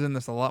 Right. He was in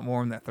this a lot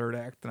more in that third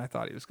act than I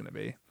thought he was going to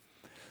be.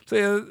 So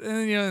yeah,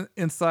 and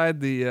inside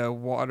the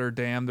water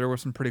dam, there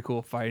was some pretty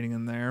cool fighting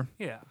in there.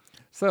 Yeah.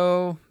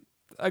 So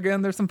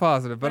again, there's some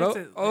positive, but That's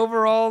it.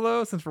 overall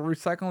though, since we're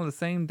recycling the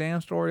same damn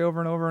story over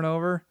and over and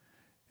over,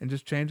 and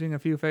just changing a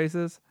few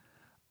faces,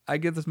 I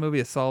give this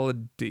movie a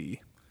solid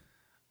D.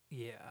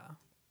 Yeah.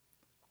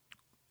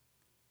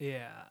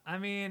 Yeah. I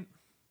mean,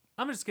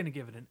 I'm just going to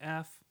give it an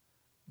F.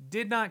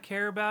 Did not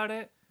care about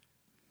it.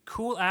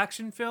 Cool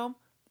action film,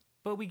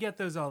 but we get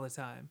those all the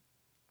time.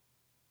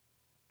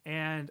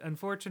 And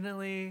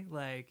unfortunately,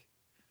 like,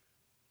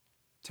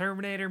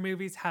 Terminator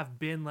movies have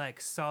been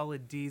like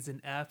solid D's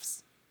and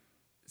F's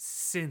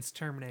since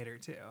Terminator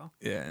 2.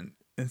 Yeah,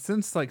 and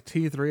since like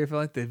T3, I feel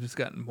like they've just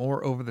gotten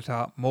more over the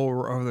top,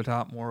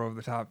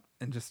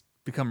 and just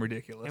become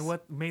ridiculous. And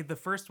what made the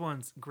first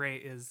ones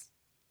great is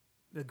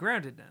the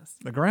groundedness.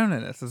 The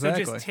groundedness,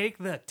 exactly. So just take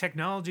the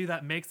technology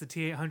that makes the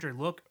T-800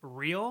 look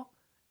real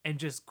and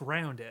just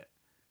ground it.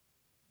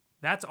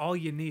 That's all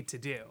you need to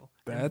do.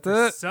 That's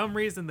For it. some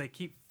reason, they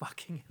keep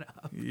fucking it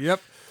up.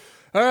 Yep.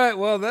 All right.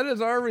 Well, that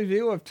is our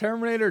review of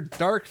Terminator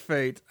Dark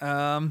Fate.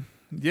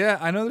 Yeah,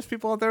 I know there's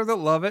people out there that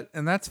love it,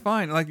 and that's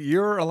fine. Like,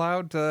 you're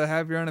allowed to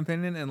have your own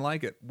opinion and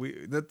like it.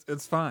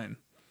 It's fine.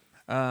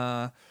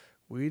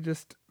 We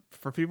just,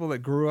 for people that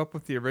grew up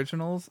with the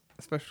originals,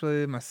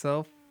 especially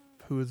myself,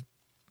 who is,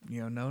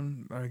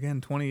 known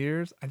again 20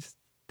 years, I just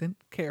didn't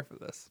care for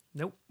this.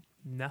 Nope.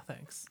 No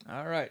thanks.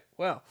 All right.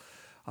 Well,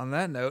 on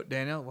that note,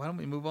 Daniel, why don't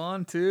we move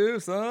on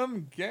to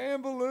some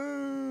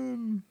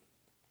gambling?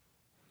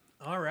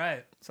 All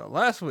right. So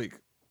last week,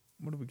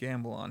 what did we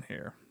gamble on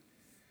here?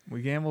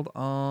 We gambled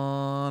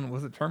on,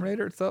 was it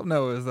Terminator itself?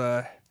 No, it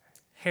was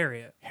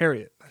Harriet.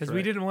 Harriet. Because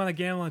we didn't want to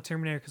gamble on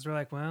Terminator because we're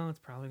like, well, it's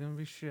probably going to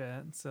be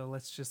shit. So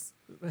let's just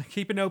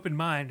keep an open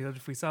mind. Because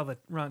if we saw the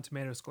Rotten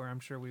Tomato score, I'm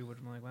sure we would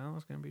have been like, well,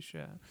 it's going to be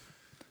shit.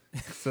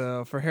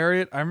 So for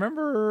Harriet, I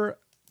remember,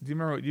 do you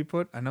remember what you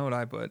put? I know what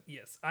I put.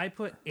 Yes. I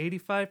put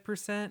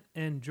 85%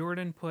 and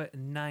Jordan put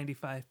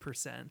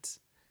 95%.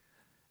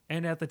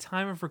 And at the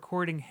time of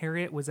recording,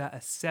 Harriet was at a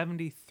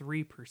 73%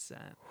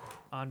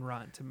 on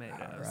Rotten Tomatoes.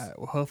 All right.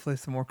 Well, hopefully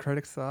some more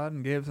critics saw it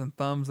and gave some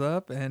thumbs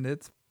up, and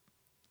it's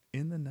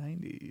in the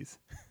 90s.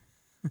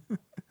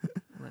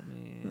 Let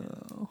me...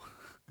 Oh.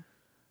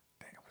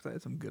 Damn, because I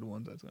had some good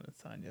ones I was going to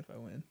sign you if I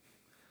win.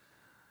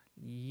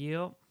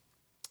 Yep.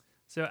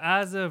 So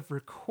as of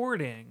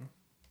recording,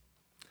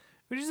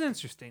 which is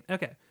interesting.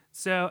 Okay.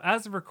 So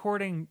as of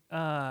recording,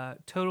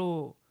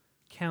 total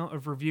count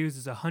of reviews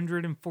is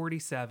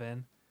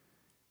 147.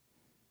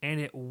 And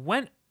it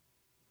went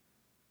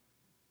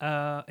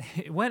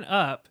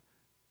up.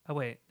 Oh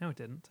wait, no it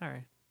didn't.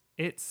 Sorry.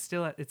 It's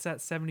at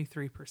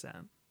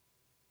 73%.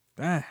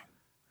 Dang.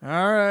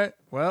 All right.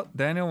 Well,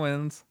 Daniel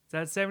wins. It's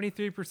at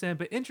 73%,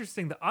 but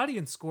interesting, the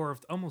audience score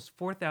of almost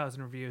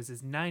 4,000 reviews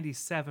is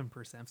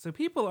 97%. So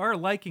people are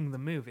liking the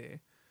movie.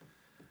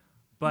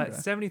 But Okay.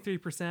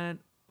 73%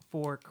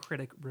 for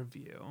critic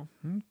review.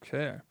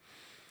 Okay.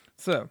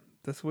 So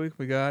this week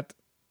we got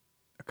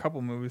a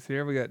couple movies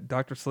here. We got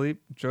Dr. Sleep,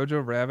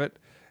 Jojo Rabbit.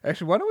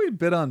 Actually, why don't we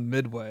bid on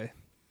Midway?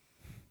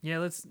 Yeah,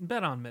 let's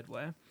bet on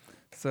Midway.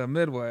 So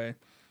Midway,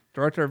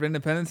 director of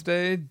Independence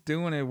Day,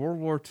 doing a World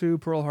War II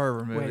Pearl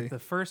Harbor movie. Wait, the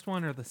first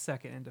one or the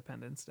second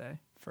Independence Day?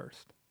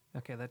 First.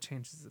 Okay, that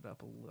changes it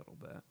up a little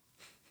bit.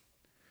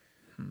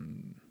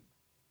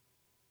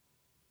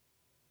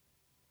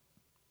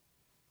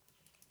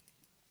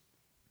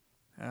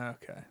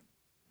 Okay.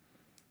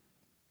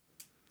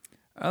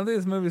 I don't think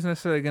this movie's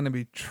necessarily going to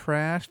be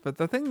trash, but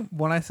the thing,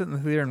 when I sit in the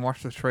theater and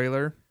watch the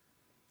trailer,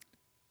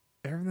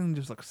 everything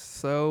just looks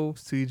so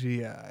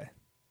CGI.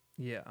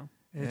 Yeah.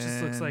 It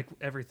just looks And- like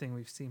everything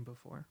we've seen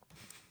before.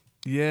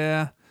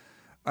 Yeah.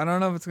 I don't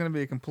know if it's going to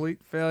be a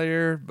complete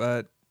failure,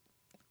 but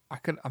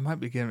I might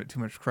be giving it too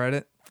much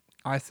credit.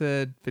 I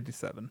said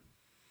 57.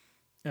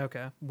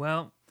 Okay.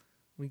 Well,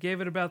 We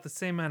gave it about the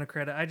same amount of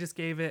credit. I just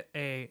gave it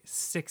a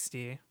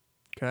 60.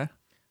 Okay.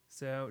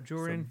 So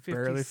Jordan, So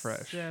barely fresh.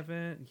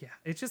 57. Yeah,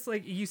 it's just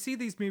like you see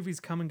these movies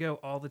come and go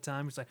all the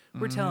time. It's like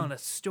we're telling a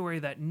story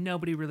that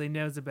nobody really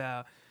knows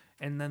about,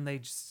 and then they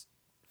just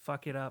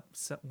fuck it up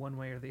one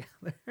way or the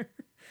other.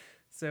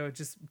 So it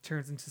just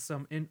turns into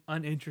some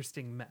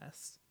uninteresting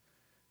mess.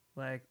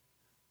 Like,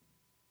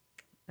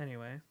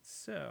 anyway,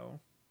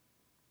 so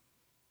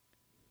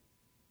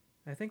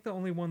I think the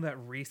only one that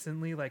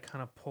recently like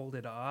kind of pulled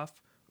it off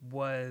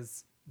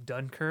was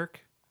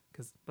Dunkirk,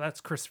 because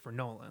that's Christopher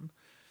Nolan.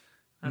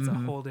 That's a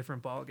whole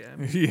different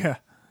ballgame. Yeah.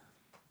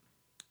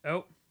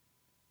 Oh,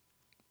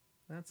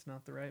 that's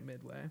not the right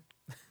Midway.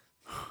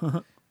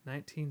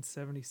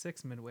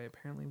 1976 Midway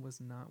apparently was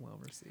not well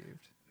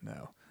received.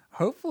 No.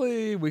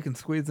 Hopefully we can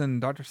squeeze in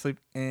Dr. Sleep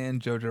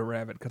and Jojo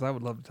Rabbit, because I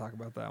would love to talk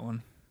about that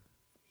one.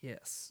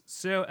 Yes.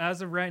 So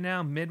as of right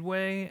now,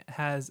 Midway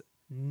has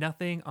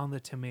nothing on the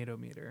tomato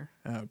meter.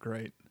 Oh,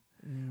 great.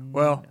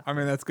 Well, Nothing. I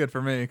mean, that's good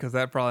for me, because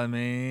that probably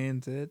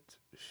means it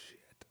shit.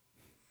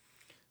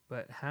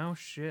 But how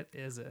shit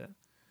is it?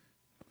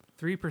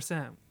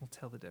 3% will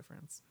tell the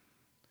difference.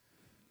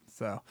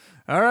 So,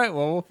 all right.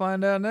 Well, we'll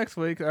find out next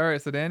week. All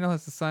right. So Daniel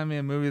has assigned me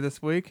a movie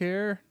this week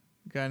here.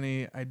 Got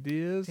any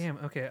ideas? Damn.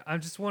 Okay. I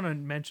just want to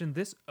mention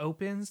this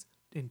opens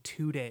in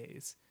 2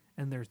 days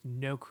and there's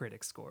no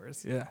critic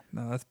scores. Yeah.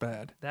 No, that's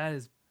bad. That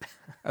is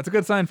That's a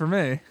good sign for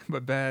me,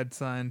 but bad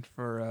sign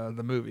for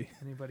the movie.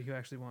 anybody who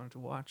actually wanted to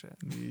watch it.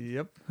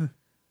 Yep.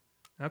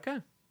 Okay.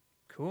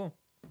 Cool.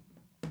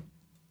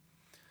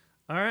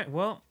 All right.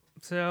 Well,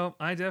 so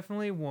I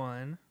definitely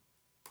won.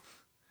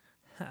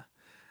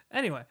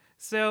 Anyway,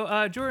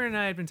 so Jordan and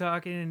I had been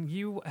talking, and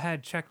you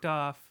had checked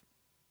off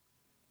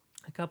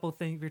a couple of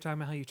things. You're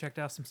talking about how you checked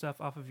off some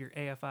stuff off of your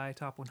AFI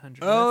Top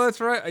 100 Oh, list.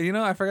 that's right. You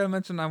know, I forgot to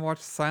mention I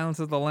watched Silence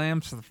of the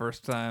Lambs for the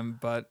first time,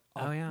 but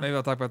maybe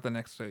I'll talk about that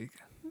next week.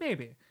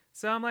 Maybe.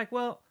 So I'm like,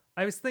 well,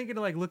 I was thinking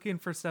of like looking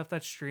for stuff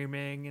that's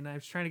streaming, and I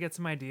was trying to get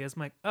some ideas. I'm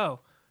like,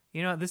 oh,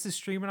 you know, this is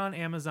streaming on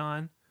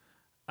Amazon,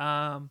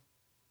 and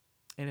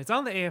it's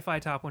on the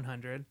AFI Top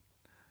 100.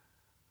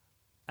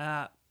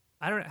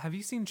 I don't know. Have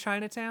you seen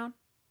Chinatown?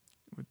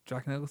 With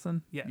Jack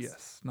Nicholson? Yes.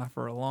 Yes. Not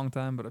for a long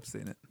time, but I've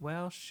seen it.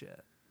 Well,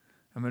 shit.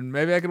 I mean,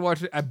 maybe I could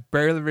watch it. I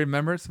barely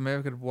remember it, so maybe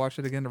I could watch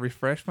it again to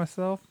refresh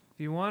myself. If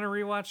you want to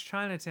rewatch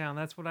Chinatown,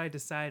 that's what I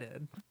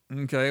decided.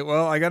 Okay.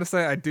 Well, I got to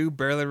say, I do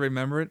barely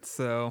remember it,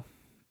 so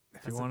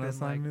if you want to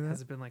assign me that.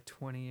 Has it been like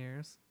 20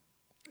 years?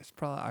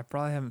 I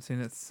probably haven't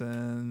seen it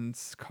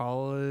since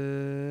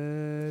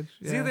college.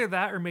 It's either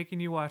that or making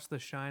you watch The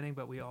Shining,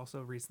 but we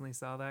also recently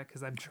saw that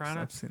because I'm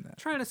I've seen that.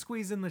 trying to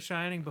squeeze in The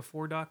Shining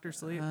before Dr.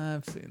 Sleep.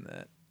 I've seen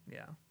that.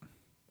 Yeah.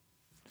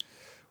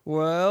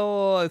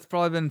 Well, it's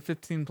probably been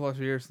 15 plus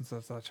years since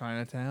I saw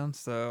Chinatown,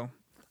 so,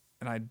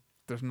 and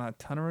there's not a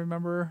ton to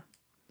remember.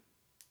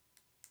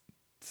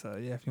 So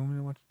yeah, if you want me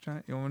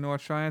to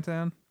watch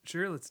Chinatown?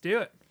 Sure, let's do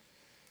it.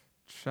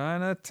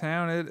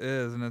 Chinatown it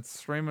is, and it's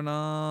streaming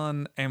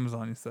on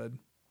Amazon, you said.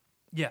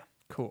 Yeah.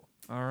 Cool.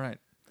 All right.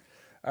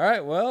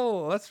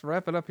 Well, let's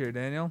wrap it up here,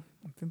 Daniel.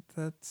 I think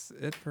that's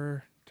it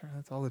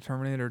that's all the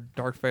Terminator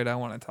Dark Fate I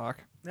want to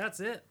talk. That's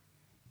it.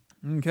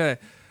 Okay.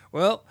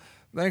 Well,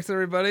 thanks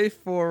everybody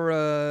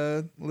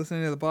for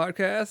listening to the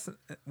podcast.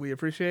 We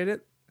appreciate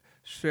it.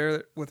 Share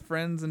it with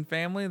friends and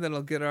family.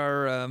 That'll get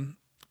our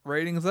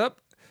ratings up.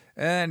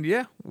 And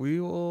yeah,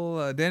 we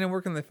will. Daniel,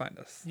 where can they find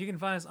us? You can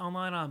find us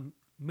online on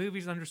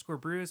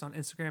movies_brews on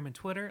Instagram and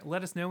Twitter.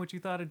 Let us know what you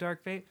thought of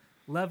Dark Fate.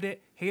 Loved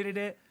it, hated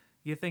it.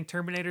 You think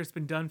Terminator's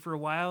been done for a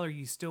while, or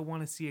you still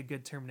want to see a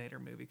good Terminator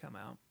movie come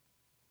out?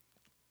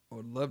 I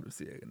would love to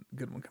see a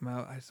good one come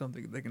out. I just don't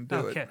think they can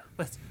do it. Okay,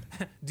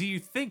 do you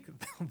think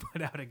they'll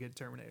put out a good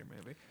Terminator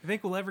movie? You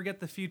think we'll ever get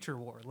the Future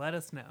War? Let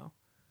us know.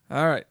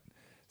 All right.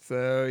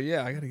 So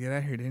yeah, I gotta get out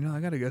of here, Daniel.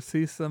 I gotta go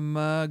see some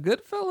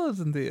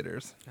Goodfellas in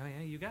theaters. Oh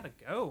yeah, you gotta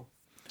go.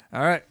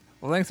 All right.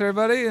 Well, thanks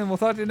everybody, and we'll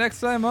talk to you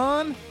next time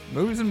on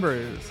Movies and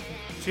Brews.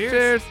 Cheers.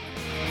 Cheers.